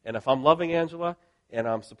 and if I'm loving Angela, and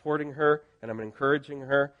I'm supporting her, and I'm encouraging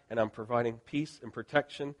her, and I'm providing peace and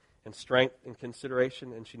protection and strength and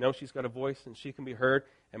consideration, and she knows she's got a voice and she can be heard,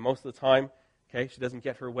 and most of the time, okay, she doesn't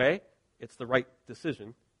get her way, it's the right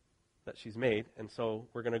decision that she's made, and so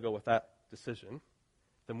we're going to go with that decision.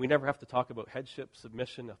 Then we never have to talk about headship,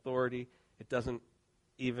 submission, authority. It doesn't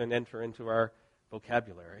even enter into our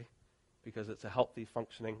vocabulary because it's a healthy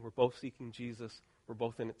functioning. We're both seeking Jesus. We're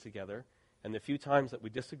both in it together. And the few times that we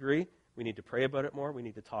disagree, we need to pray about it more. We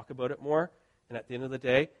need to talk about it more. And at the end of the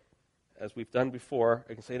day, as we've done before,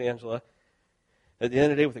 I can say to Angela, At the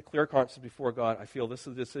end of the day, with a clear conscience before God, I feel this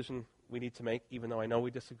is a decision we need to make, even though I know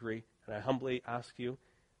we disagree. And I humbly ask you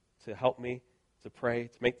to help me, to pray,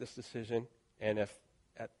 to make this decision. And if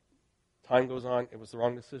at time goes on, it was the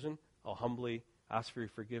wrong decision, I'll humbly ask for your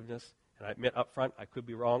forgiveness. And I admit up front, I could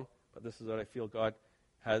be wrong, but this is what I feel God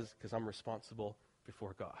has, because I'm responsible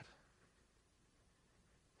before God.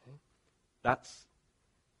 Okay? That's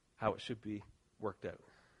how it should be worked out.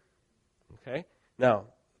 Okay? Now,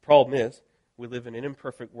 the problem is, we live in an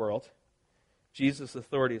imperfect world. Jesus'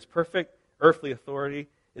 authority is perfect. Earthly authority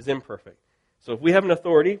is imperfect. So if we have an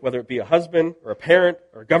authority, whether it be a husband or a parent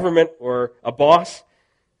or a government or a boss,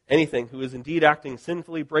 anything, who is indeed acting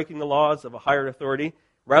sinfully, breaking the laws of a higher authority,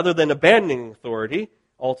 rather than abandoning authority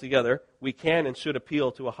altogether, we can and should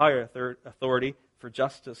appeal to a higher authority for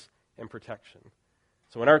justice and protection.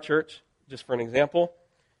 So in our church, just for an example,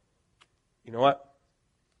 you know what?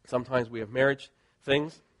 Sometimes we have marriage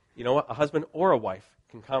things. You know what? A husband or a wife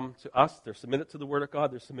can come to us. They're submitted to the Word of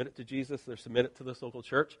God. They're submitted to Jesus. They're submitted to this local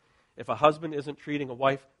church. If a husband isn't treating a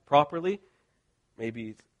wife properly,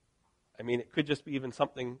 maybe, it could just be even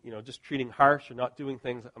something, just treating harsh or not doing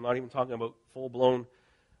things. I'm not even talking about full-blown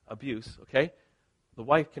abuse, okay? The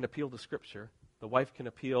wife can appeal to Scripture. The wife can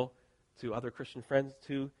appeal to other Christian friends,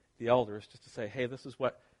 to the elders, just to say, hey, this is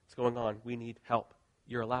what's going on. We need help.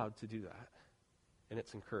 You're allowed to do that. And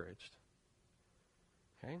it's encouraged.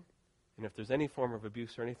 Okay? And if there's any form of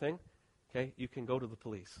abuse or anything, okay, you can go to the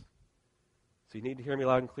police. So you need to hear me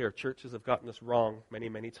loud and clear. Churches have gotten this wrong many,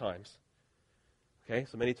 many times. Okay?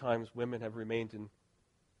 So many times women have remained in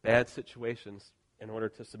bad situations in order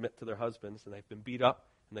to submit to their husbands, and they've been beat up,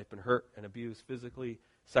 and they've been hurt and abused physically,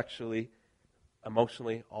 sexually,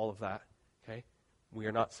 emotionally, all of that. Okay? We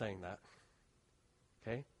are not saying that.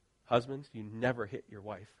 Okay? Husbands, you never hit your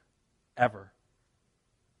wife. Ever.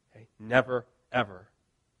 Okay? Never, ever.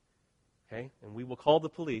 Okay? And we will call the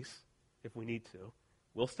police if we need to.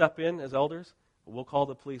 We'll step in as elders, but we'll call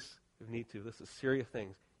the police if we need to. This is serious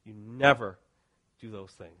things. You never do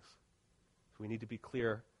those things. So we need to be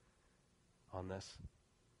clear on this.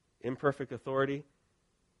 Imperfect authority.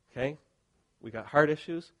 Okay? We got heart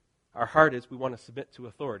issues. Our heart is we want to submit to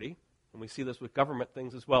authority. And we see this with government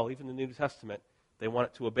things as well, even in the New Testament. They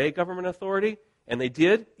wanted to obey government authority, and they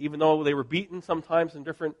did, even though they were beaten sometimes in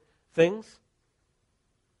different things.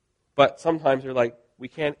 But sometimes they're like, we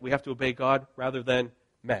have to obey God rather than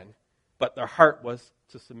men. But their heart was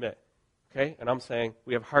to submit. Okay? And I'm saying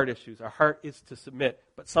we have heart issues. Our heart is to submit.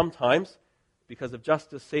 But sometimes, because of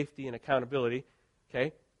justice, safety, and accountability,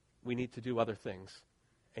 okay, we need to do other things.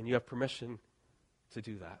 And you have permission to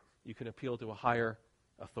do that. You can appeal to a higher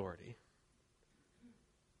authority.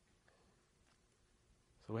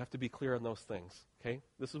 So we have to be clear on those things. Okay?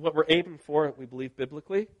 This is what we're aiming for, we believe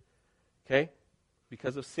biblically. Okay?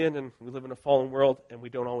 Because of sin, and we live in a fallen world, and we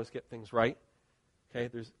don't always get things right. Okay?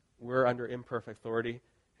 We're under imperfect authority,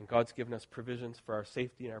 and God's given us provisions for our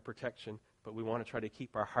safety and our protection, but we want to try to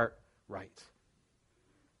keep our heart right.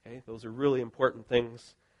 Okay? Those are really important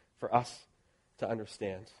things for us to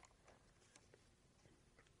understand.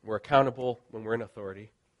 We're accountable when we're in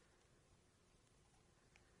authority.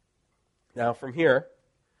 Now, from here,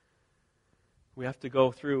 we have to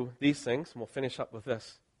go through these things, and we'll finish up with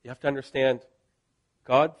this. You have to understand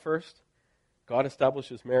God first. God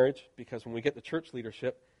establishes marriage, because when we get the church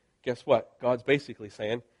leadership, guess what? God's basically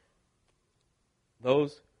saying,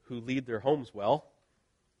 those who lead their homes well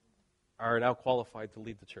are now qualified to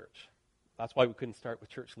lead the church. That's why we couldn't start with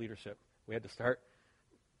church leadership. We had to start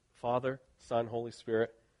Father, Son, Holy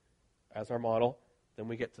Spirit as our model. Then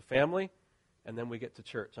we get to family, and then we get to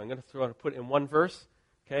church. I'm going to put in one verse,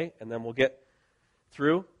 okay, and then we'll get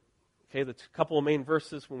through. Okay, the couple of main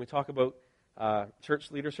verses when we talk about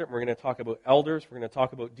church leadership. We're going to talk about elders. We're going to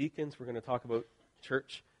talk about deacons. We're going to talk about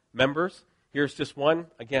church members. Here's just one.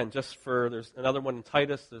 Again, there's another one in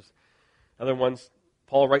Titus. There's other ones.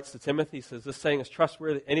 Paul writes to Timothy. He says, this saying is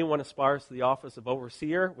trustworthy. Anyone aspires to the office of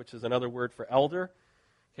overseer, which is another word for elder.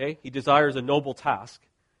 Okay, he desires a noble task.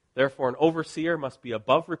 Therefore, an overseer must be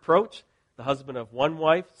above reproach, the husband of one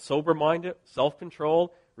wife, sober-minded,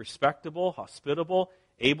 self-controlled, respectable, hospitable,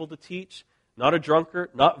 able to teach, not a drunkard,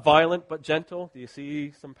 not violent, but gentle. Do you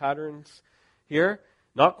see some patterns here?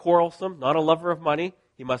 Not quarrelsome, not a lover of money.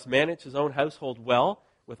 He must manage his own household well,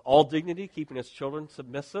 with all dignity, keeping his children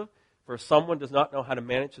submissive. For if someone does not know how to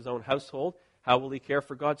manage his own household, how will he care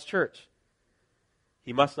for God's church?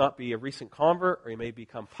 He must not be a recent convert, or he may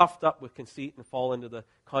become puffed up with conceit and fall into the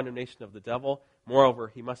condemnation of the devil.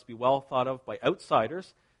 Moreover, he must be well thought of by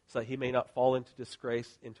outsiders, so that he may not fall into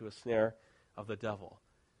disgrace, into a snare of the devil.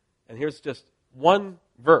 And here's just one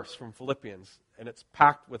verse from Philippians, and it's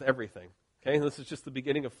packed with everything. Okay, this is just the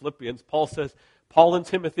beginning of Philippians. Paul says, Paul and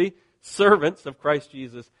Timothy, servants of Christ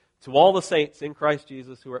Jesus, to all the saints in Christ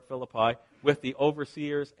Jesus who are at Philippi, with the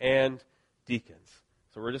overseers and deacons.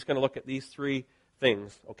 So we're just going to look at these three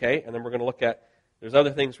things, okay? And then we're going to look at, there's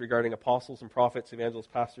other things regarding apostles and prophets, evangelists,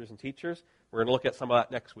 pastors, and teachers. We're going to look at some of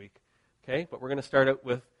that next week, okay? But we're going to start out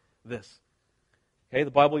with this. Okay,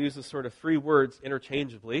 the Bible uses sort of three words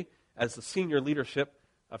interchangeably as the senior leadership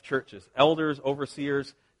of churches. Elders,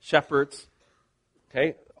 overseers, shepherds,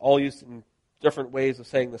 okay? All used in different ways of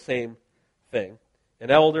saying the same thing. An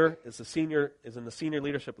elder is in the senior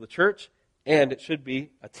leadership of the church, and it should be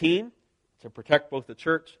a team to protect both the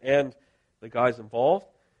church and the guys involved.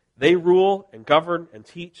 They rule and govern and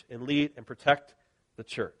teach and lead and protect the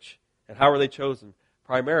church. And how are they chosen?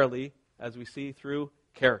 Primarily, as we see, through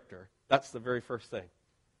character. That's the very first thing.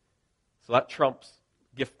 So that trumps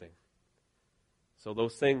gifting. So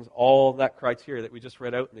those things, all that criteria that we just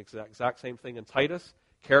read out, and the exact same thing in Titus,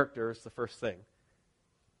 character is the first thing.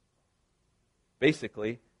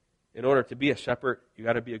 Basically, in order to be a shepherd, you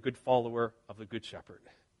got to be a good follower of the good shepherd.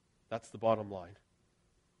 That's the bottom line.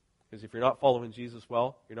 Because if you're not following Jesus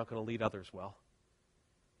well, you're not going to lead others well.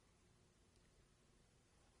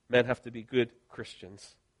 Men have to be good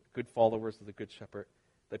Christians, good followers of the good shepherd.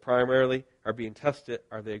 They primarily are being tested.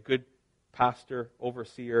 Are they a good pastor,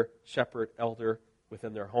 overseer, shepherd, elder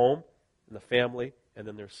within their home, in the family, and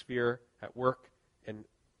in their sphere at work, and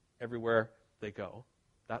everywhere they go?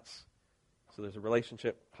 So there's a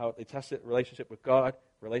relationship, how they test it, relationship with God,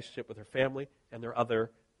 relationship with their family, and their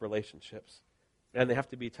other relationships. And they have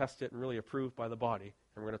to be tested and really approved by the body.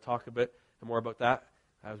 And we're going to talk a bit more about that,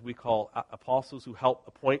 as we call apostles who help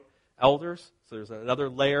appoint elders. So there's another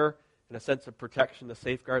layer, in a sense, of protection to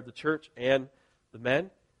safeguard the church and the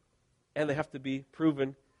men. And they have to be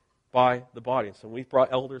proven by the body. So when we've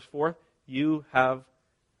brought elders forth, you have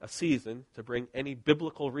a season to bring any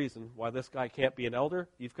biblical reason why this guy can't be an elder.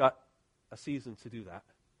 You've got a season to do that.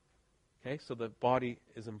 Okay, so the body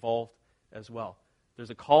is involved as well. There's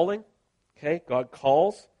a calling. Okay, God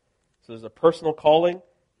calls. So there's a personal calling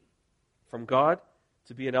from God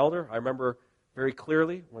to be an elder. I remember very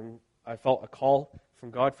clearly when I felt a call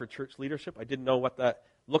from God for church leadership. I didn't know what that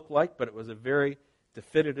looked like, but it was a very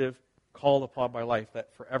definitive call upon my life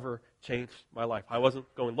that forever changed my life. I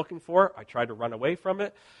wasn't going looking for it. I tried to run away from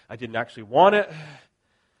it. I didn't actually want it.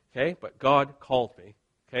 Okay, but God called me.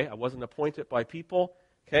 Okay, I wasn't appointed by people.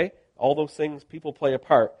 Okay, all those things, people play a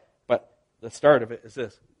part. But the start of it is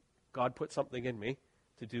this. God put something in me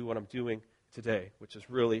to do what I'm doing today, which is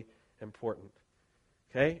really important.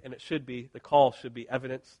 Okay, and the call should be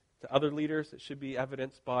evidenced to other leaders. It should be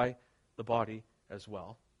evidenced by the body as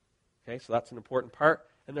well. Okay, so that's an important part.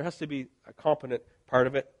 And there has to be a competent part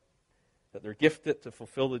of it, that they're gifted to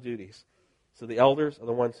fulfill the duties. So the elders are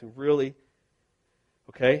the ones who really,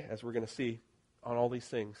 okay, as we're going to see on all these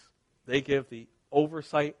things, they give the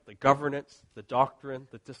oversight, the governance, the doctrine,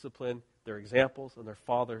 the discipline, their examples, and their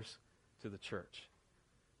fathers to the church.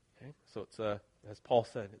 Okay, so it's as Paul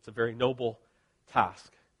said, it's a very noble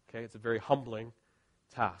task. Okay, it's a very humbling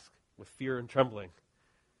task. With fear and trembling,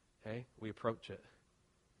 okay, we approach it.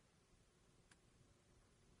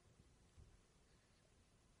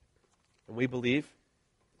 And we believe,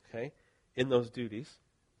 okay, in those duties,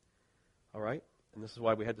 all right, and this is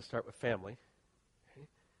why we had to start with family, okay,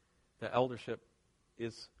 that eldership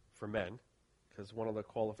is for men, because one of the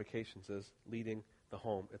qualifications is leading the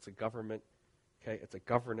home. It's a government, okay, it's a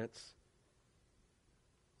governance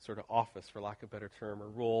sort of office, for lack of a better term, or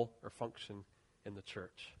role or function in the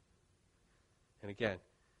church. And again,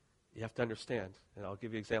 you have to understand, and I'll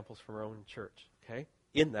give you examples from our own church, okay?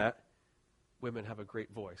 In that, women have a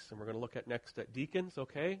great voice. And we're going to look at next at deacons,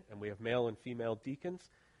 okay? And we have male and female deacons.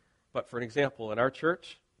 But for an example, in our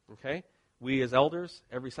church, okay, we as elders,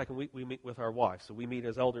 every second week we meet with our wives. So we meet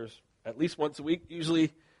as elders at least once a week,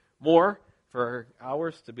 usually more, for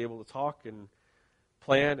hours to be able to talk and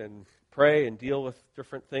plan and pray and deal with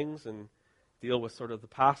different things and deal with sort of the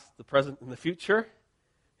past, the present, and the future.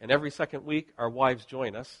 And every second week, our wives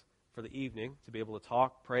join us for the evening to be able to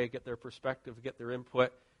talk, pray, get their perspective, get their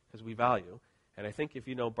input, because we value. And I think if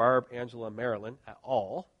you know Barb, Angela, and Marilyn at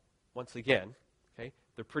all, once again, okay,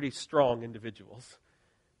 they're pretty strong individuals.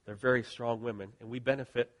 They're very strong women, and we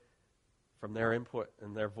benefit from their input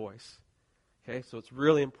and their voice. Okay, so it's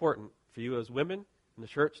really important for you as women in the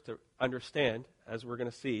church to understand, as we're going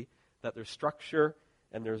to see, that there's structure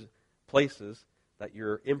and there's places that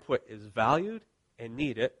your input is valued and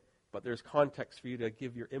needed, but there's context for you to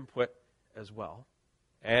give your input as well.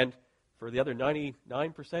 And for the other 99%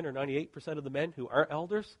 or 98% of the men who aren't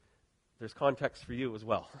elders, there's context for you as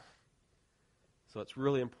well. So it's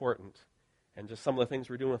really important. And just some of the things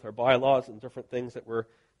we're doing with our bylaws and different things that we're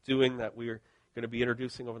doing that we're going to be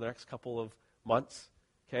introducing over the next couple of months,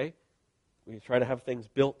 okay? We try to have things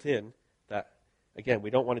built in that, again, we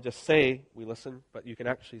don't want to just say we listen, but you can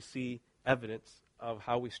actually see evidence of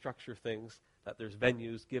how we structure things, that there's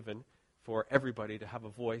venues given for everybody to have a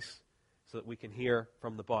voice so that we can hear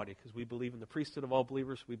from the body. Because we believe in the priesthood of all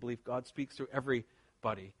believers. We believe God speaks through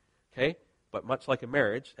everybody, okay? But much like a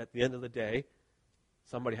marriage, at the end of the day,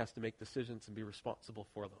 somebody has to make decisions and be responsible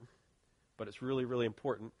for them. But it's really, really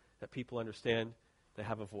important that people understand they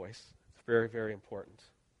have a voice. It's very, very important.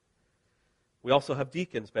 We also have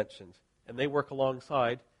deacons mentioned, and they work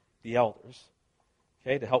alongside the elders,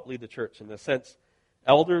 okay, to help lead the church. In a sense,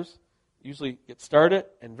 elders usually get started,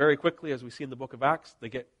 and very quickly, as we see in the book of Acts, you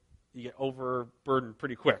get overburdened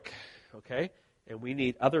pretty quick, okay? And we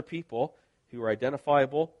need other people who are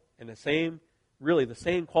identifiable, and the same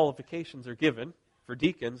qualifications are given for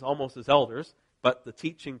deacons, almost as elders, but the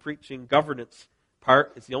teaching, preaching, governance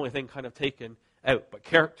part is the only thing kind of taken out. But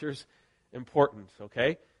character's important,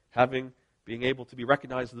 okay? Being able to be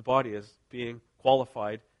recognized in the body as being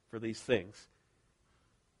qualified for these things.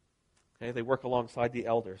 Okay, they work alongside the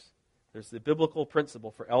elders. There's the biblical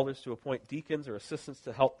principle for elders to appoint deacons or assistants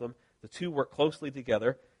to help them. The two work closely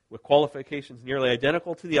together with qualifications nearly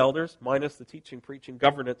identical to the elders, minus the teaching, preaching,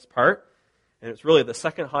 governance part. And it's really the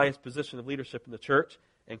second highest position of leadership in the church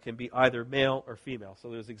and can be either male or female. So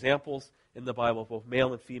there's examples in the Bible of both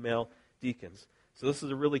male and female deacons. So this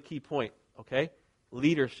is a really key point, okay?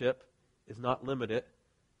 Leadership is not limited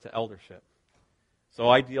to eldership. So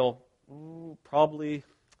I don't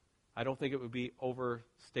think it would be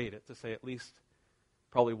overstated to say at least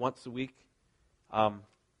probably once a week,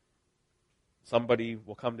 somebody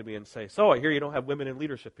will come to me and say, so I hear you don't have women in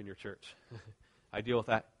leadership in your church. I deal with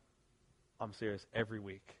that, I'm serious, every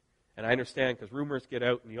week. And I understand because rumors get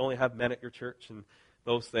out and you only have men at your church and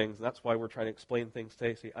those things. And that's why we're trying to explain things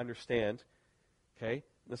today so you understand. Okay?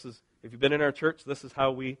 If you've been in our church, this is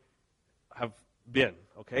how we have been.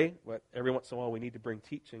 Okay? But every once in a while we need to bring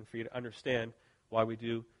teaching for you to understand why we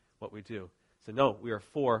do what we do. So no, we are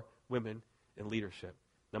for women in leadership.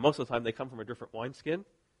 Now most of the time they come from a different wineskin.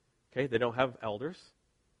 Okay? They don't have elders.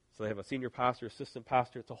 So they have a senior pastor, assistant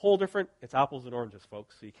pastor. It's a whole different, it's apples and oranges,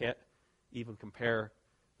 folks. So you can't even compare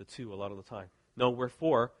the two a lot of the time. No, we're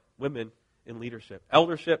for women in leadership.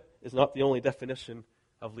 Eldership is not the only definition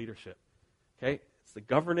of leadership. Okay? It's the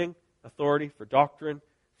governing authority for doctrine,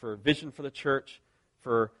 for vision for the church,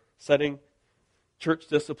 for setting church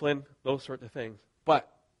discipline, those sorts of things.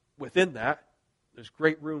 But within that, there's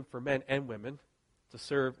great room for men and women to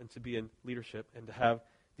serve and to be in leadership and to have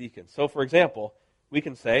deacons. So, for example, we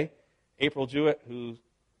can say April Jewett, who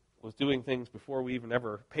was doing things before we even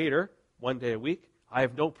ever paid her, 1 day a week, I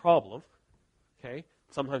have no problem, okay?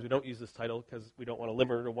 Sometimes we don't use this title because we don't want to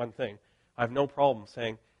limit her to one thing. I have no problem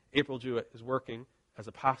saying April Jewett is working as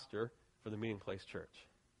a pastor for the Meeting Place Church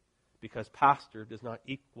because pastor does not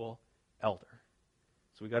equal elder.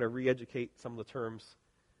 So we've got to re-educate some of the terms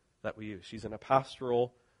that we use. She's in a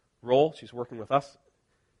pastoral role. She's working with us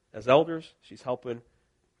as elders. She's helping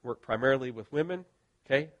work primarily with women,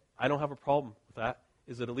 okay? I don't have a problem with that.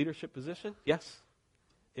 Is it a leadership position? Yes,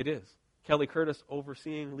 it is. Kelly Curtis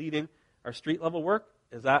leading our street level work.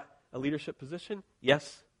 Is that a leadership position?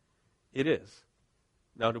 Yes, it is.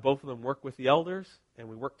 Now, do both of them work with the elders and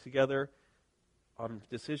we work together on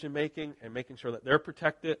decision making and making sure that they're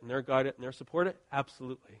protected and they're guided and they're supported?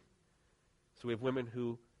 Absolutely. So we have women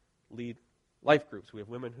who lead life groups. We have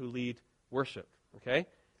women who lead worship. Okay?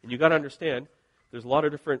 And you got to understand, there's a lot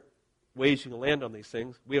of different ways you can land on these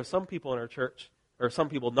things. We have some people in our church, or some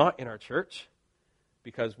people not in our church,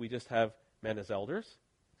 because we just have men as elders.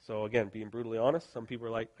 So again, being brutally honest, some people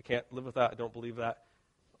are like, I can't live with that, I don't believe that.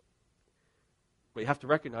 But you have to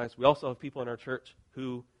recognize we also have people in our church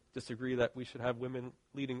who disagree that we should have women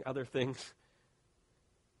leading other things,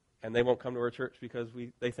 and they won't come to our church because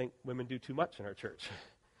they think women do too much in our church.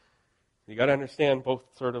 You got to understand both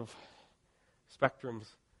sort of spectrums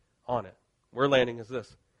on it. We're landing is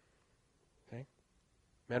this. Okay?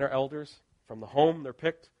 Men are elders. From the home, they're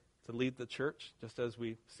picked to lead the church, just as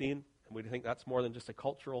we've seen. And we think that's more than just a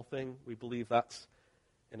cultural thing. We believe that's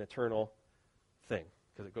an eternal thing,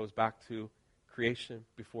 because it goes back to creation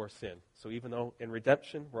before sin. So even though in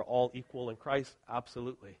redemption we're all equal in Christ,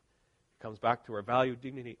 absolutely. It comes back to our value,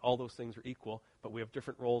 dignity, all those things are equal, but we have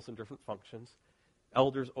different roles and different functions.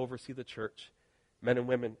 Elders oversee the church. Men and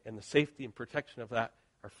women, in the safety and protection of that,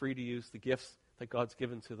 are free to use the gifts that God's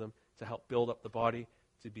given to them to help build up the body,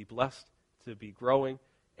 to be blessed, to be growing,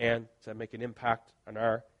 and to make an impact on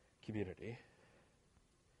our community.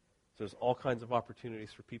 So there's all kinds of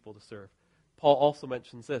opportunities for people to serve. Paul also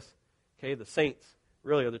mentions this. Okay, the saints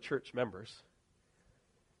really are the church members.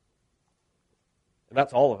 And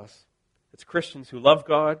that's all of us. It's Christians who love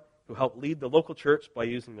God, who help lead the local church by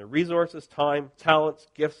using their resources, time, talents,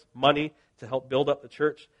 gifts, money to help build up the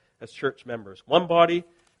church as church members. One body,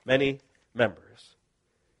 many members.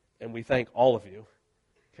 And we thank all of you.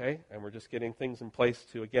 Okay? And we're just getting things in place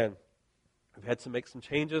to, again, we've had to make some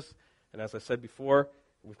changes. And as I said before,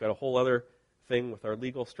 we've got a whole other thing with our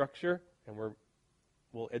legal structure. And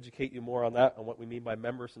we'll educate you more on that, on what we mean by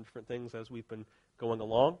members and different things as we've been going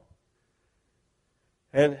along.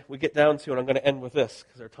 And we get down to, and I'm going to end with this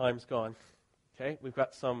because our time's gone. Okay? We've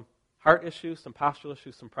got some heart issues, some pastoral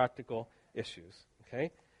issues, some practical issues.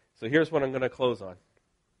 Okay? So here's what I'm going to close on.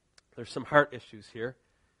 There's some heart issues here.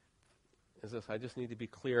 Is this? I just need to be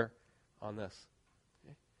clear on this.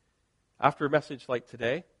 Okay? After a message like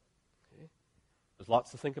today, okay, there's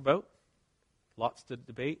lots to think about, lots to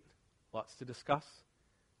debate, lots to discuss,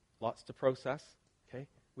 lots to process. Okay?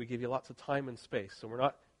 We give you lots of time and space. So we're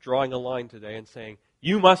not drawing a line today and saying,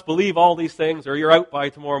 you must believe all these things or you're out by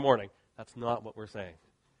tomorrow morning. That's not what we're saying.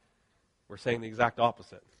 We're saying the exact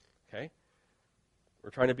opposite. Okay? We're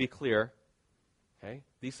trying to be clear. Okay?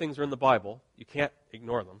 These things are in the Bible. You can't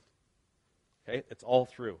ignore them. Okay? It's all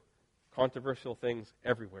through. Controversial things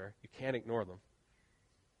everywhere. You can't ignore them.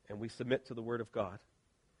 And we submit to the Word of God.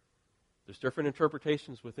 There's different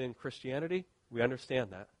interpretations within Christianity. We understand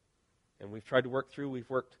that. And we've tried to work through. We've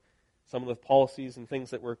worked some of the policies and things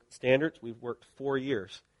that were standards. We've worked 4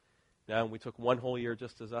 years now, and we took 1 whole year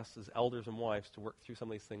just as us as elders and wives to work through some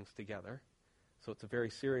of these things together. So it's a very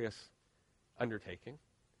serious undertaking.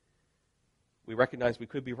 We recognize we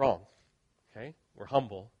could be wrong. Okay? We're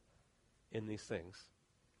humble in these things.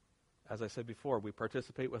 As I said before, we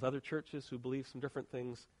participate with other churches who believe some different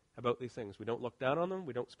things about these things. We don't look down on them.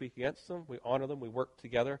 We don't speak against them. We honor them. We work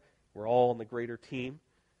together. We're all in the greater team.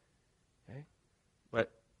 Okay?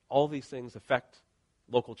 But all these things affect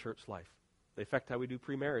local church life. They affect how we do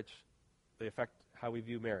pre-marriage. They affect how we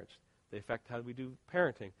view marriage. They affect how we do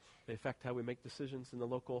parenting. They affect how we make decisions in the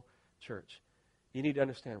local church. You need to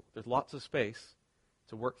understand there's lots of space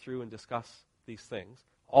to work through and discuss these things.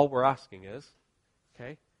 All we're asking is,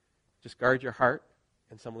 okay, just guard your heart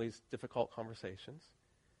in some of these difficult conversations.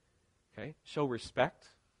 Okay? Show respect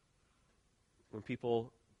when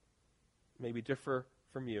people maybe differ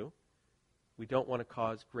from you. We don't want to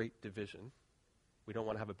cause great division. We don't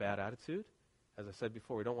want to have a bad attitude. As I said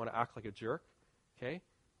before, we don't want to act like a jerk. Okay?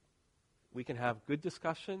 We can have good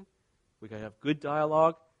discussion. We can have good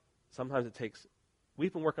dialogue. Sometimes it takes,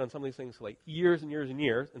 we've been working on some of these things for like years and years and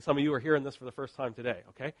years, and some of you are hearing this for the first time today.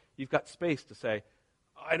 Okay? You've got space to say,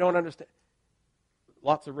 I don't understand.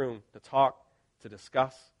 Lots of room to talk, to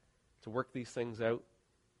discuss, to work these things out.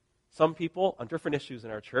 Some people on different issues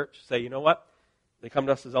in our church say, you know what? They come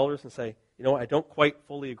to us as elders and say, you know what, I don't quite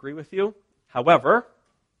fully agree with you. However,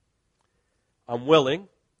 I'm willing,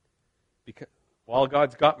 because while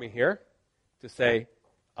God's got me here, to say,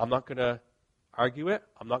 I'm not going to argue it.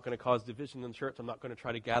 I'm not going to cause division in the church. I'm not going to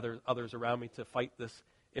try to gather others around me to fight this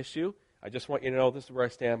issue. I just want you to know this is where I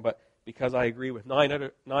stand, but because I agree with 9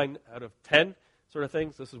 out of 10 sort of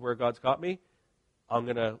things, this is where God's got me. I'm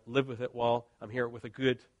going to live with it while I'm here with a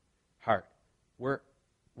good heart. We're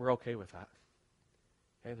okay with that.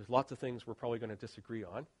 Okay, there's lots of things we're probably going to disagree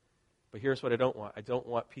on, but here's what I don't want. I don't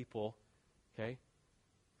want people, okay,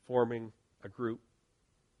 forming a group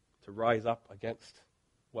to rise up against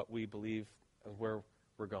what we believe and where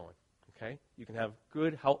we're going. Okay, you can have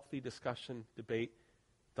good, healthy discussion, debate,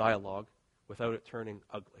 dialogue without it turning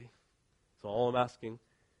ugly. So all I'm asking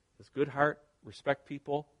is good heart, respect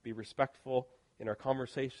people, be respectful in our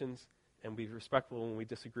conversations, and be respectful when we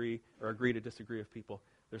disagree or agree to disagree with people.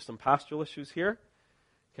 There's some pastoral issues here.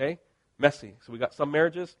 Okay? Messy. So we got some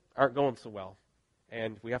marriages aren't going so well.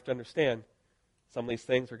 And we have to understand some of these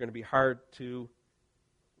things are going to be hard to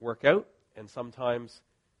work out. And sometimes,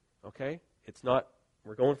 okay, it's not,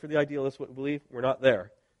 we're going for the ideal, that's what we believe, we're not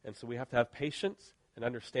there. And so we have to have patience and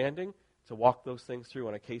understanding to walk those things through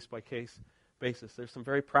on a case-by-case basis. There's some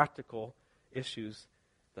very practical issues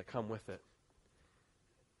that come with it.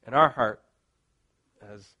 And our heart,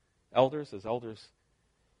 as elders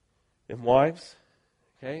and wives,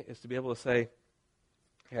 okay, is to be able to say,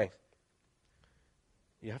 okay,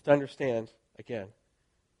 you have to understand, again,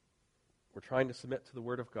 we're trying to submit to the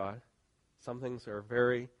Word of God. Some things are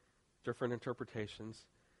very different interpretations.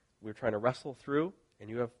 We're trying to wrestle through, and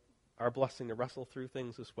you have our blessing to wrestle through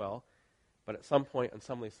things as well. But at some point on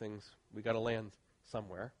some of these things, we got to land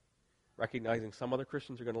somewhere, recognizing some other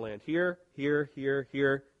Christians are going to land here, here, here,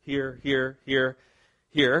 here, here, here, here,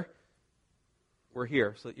 here. We're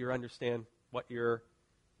here so that you understand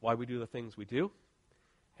why we do the things we do.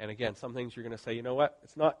 And again, some things you're going to say, you know what,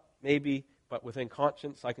 it's not maybe, but within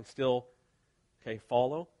conscience, I can still,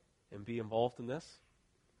 follow and be involved in this.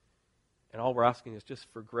 And all we're asking is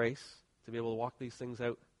just for grace to be able to walk these things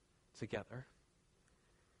out together.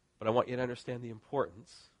 But I want you to understand the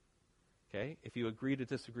importance, if you agree to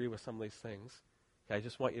disagree with some of these things, I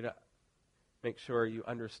just want you to make sure you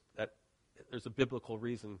understand that there's a biblical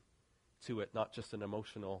reason to it, not just an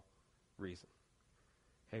emotional reason.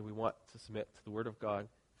 We want to submit to the Word of God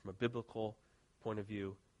from a biblical point of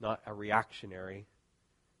view, not a reactionary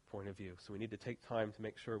point of view. So we need to take time to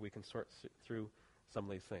make sure we can sort through some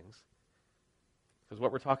of these things. Because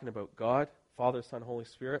what we're talking about, God, Father, Son, Holy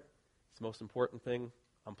Spirit, it's the most important thing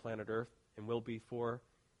on planet Earth and will be for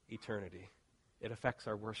eternity. It affects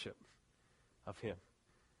our worship of Him.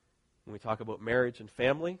 When we talk about marriage and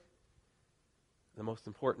family, the most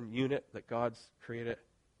important unit that God's created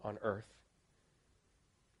on earth.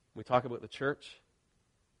 When we talk about the church,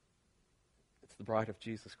 it's the bride of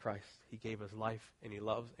Jesus Christ. He gave His life, and He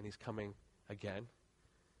loves, and He's coming again.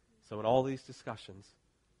 So in all these discussions,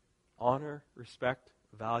 honor, respect,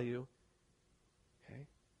 value,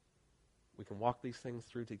 we can walk these things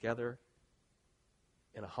through together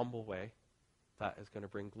in a humble way that is going to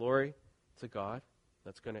bring glory to God,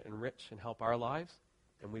 that's going to enrich and help our lives,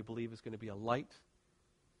 and we believe is going to be a light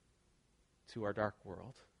to our dark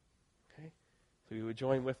world. So you would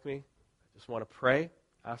join with me. I just want to pray,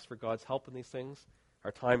 ask for God's help in these things.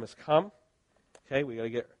 Our time has come. We got to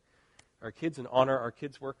get our kids and honor our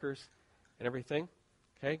kids' workers and everything.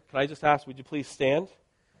 Can I just ask, would you please stand?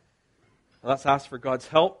 And let's ask for God's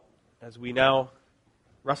help as we now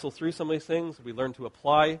wrestle through some of these things. We learn to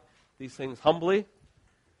apply these things humbly.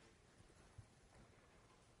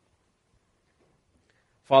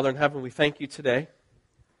 Father in heaven, we thank you today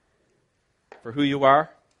for who you are.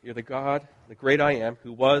 You're the God, the great I am,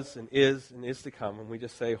 who was and is to come. And we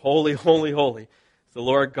just say, holy, holy, holy is the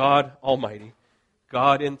Lord God Almighty,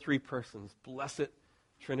 God in three persons, blessed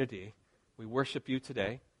Trinity. We worship you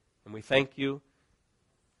today, and we thank you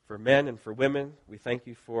for men and for women. We thank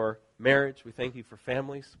you for marriage. We thank you for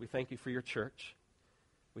families. We thank you for your church.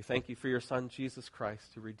 We thank you for your Son, Jesus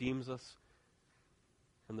Christ, who redeems us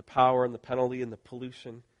from the power and the penalty and the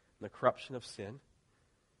pollution and the corruption of sin.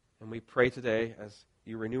 And we pray today, as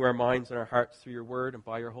you renew our minds and our hearts through your word and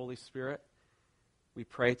by your Holy Spirit, we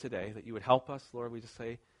pray today that you would help us. Lord, we just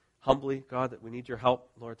say humbly, God, that we need your help,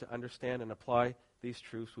 Lord, to understand and apply these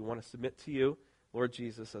truths. We want to submit to you, Lord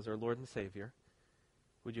Jesus, as our Lord and Savior.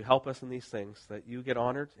 Would you help us in these things, that you get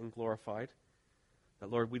honored and glorified,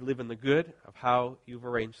 that, Lord, we live in the good of how you've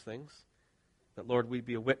arranged things, that, Lord, we'd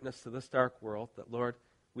be a witness to this dark world, that, Lord,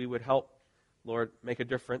 we would help, Lord, make a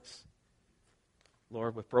difference,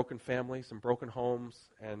 Lord, with broken families and broken homes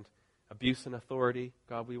and abuse and authority.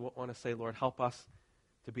 God, we want to say, Lord, help us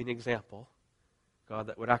to be an example, God,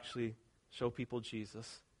 that would actually show people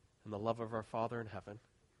Jesus and the love of our Father in heaven.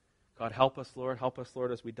 God, help us, Lord,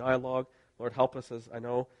 as we dialogue. Lord, help us, as I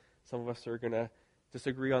know some of us are going to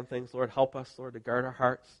disagree on things. Lord, help us, Lord, to guard our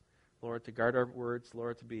hearts, Lord, to guard our words,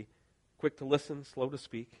 Lord, to be quick to listen, slow to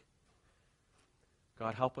speak.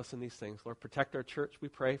 God, help us in these things. Lord, protect our church, we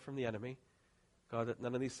pray, from the enemy. God, that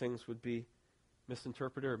none of these things would be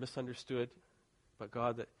misinterpreted or misunderstood, but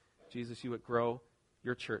God, that Jesus, you would grow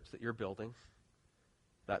your church that you're building.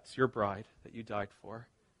 That's your bride that you died for,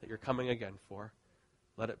 that you're coming again for.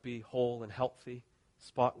 Let it be whole and healthy,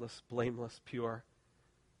 spotless, blameless, pure.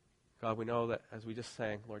 God, we know that as we just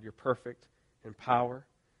sang, Lord, you're perfect in power,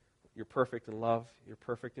 you're perfect in love, you're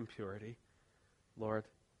perfect in purity. Lord,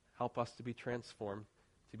 help us to be transformed,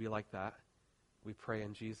 to be like that. We pray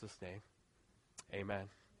in Jesus' name. Amen.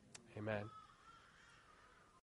 Amen.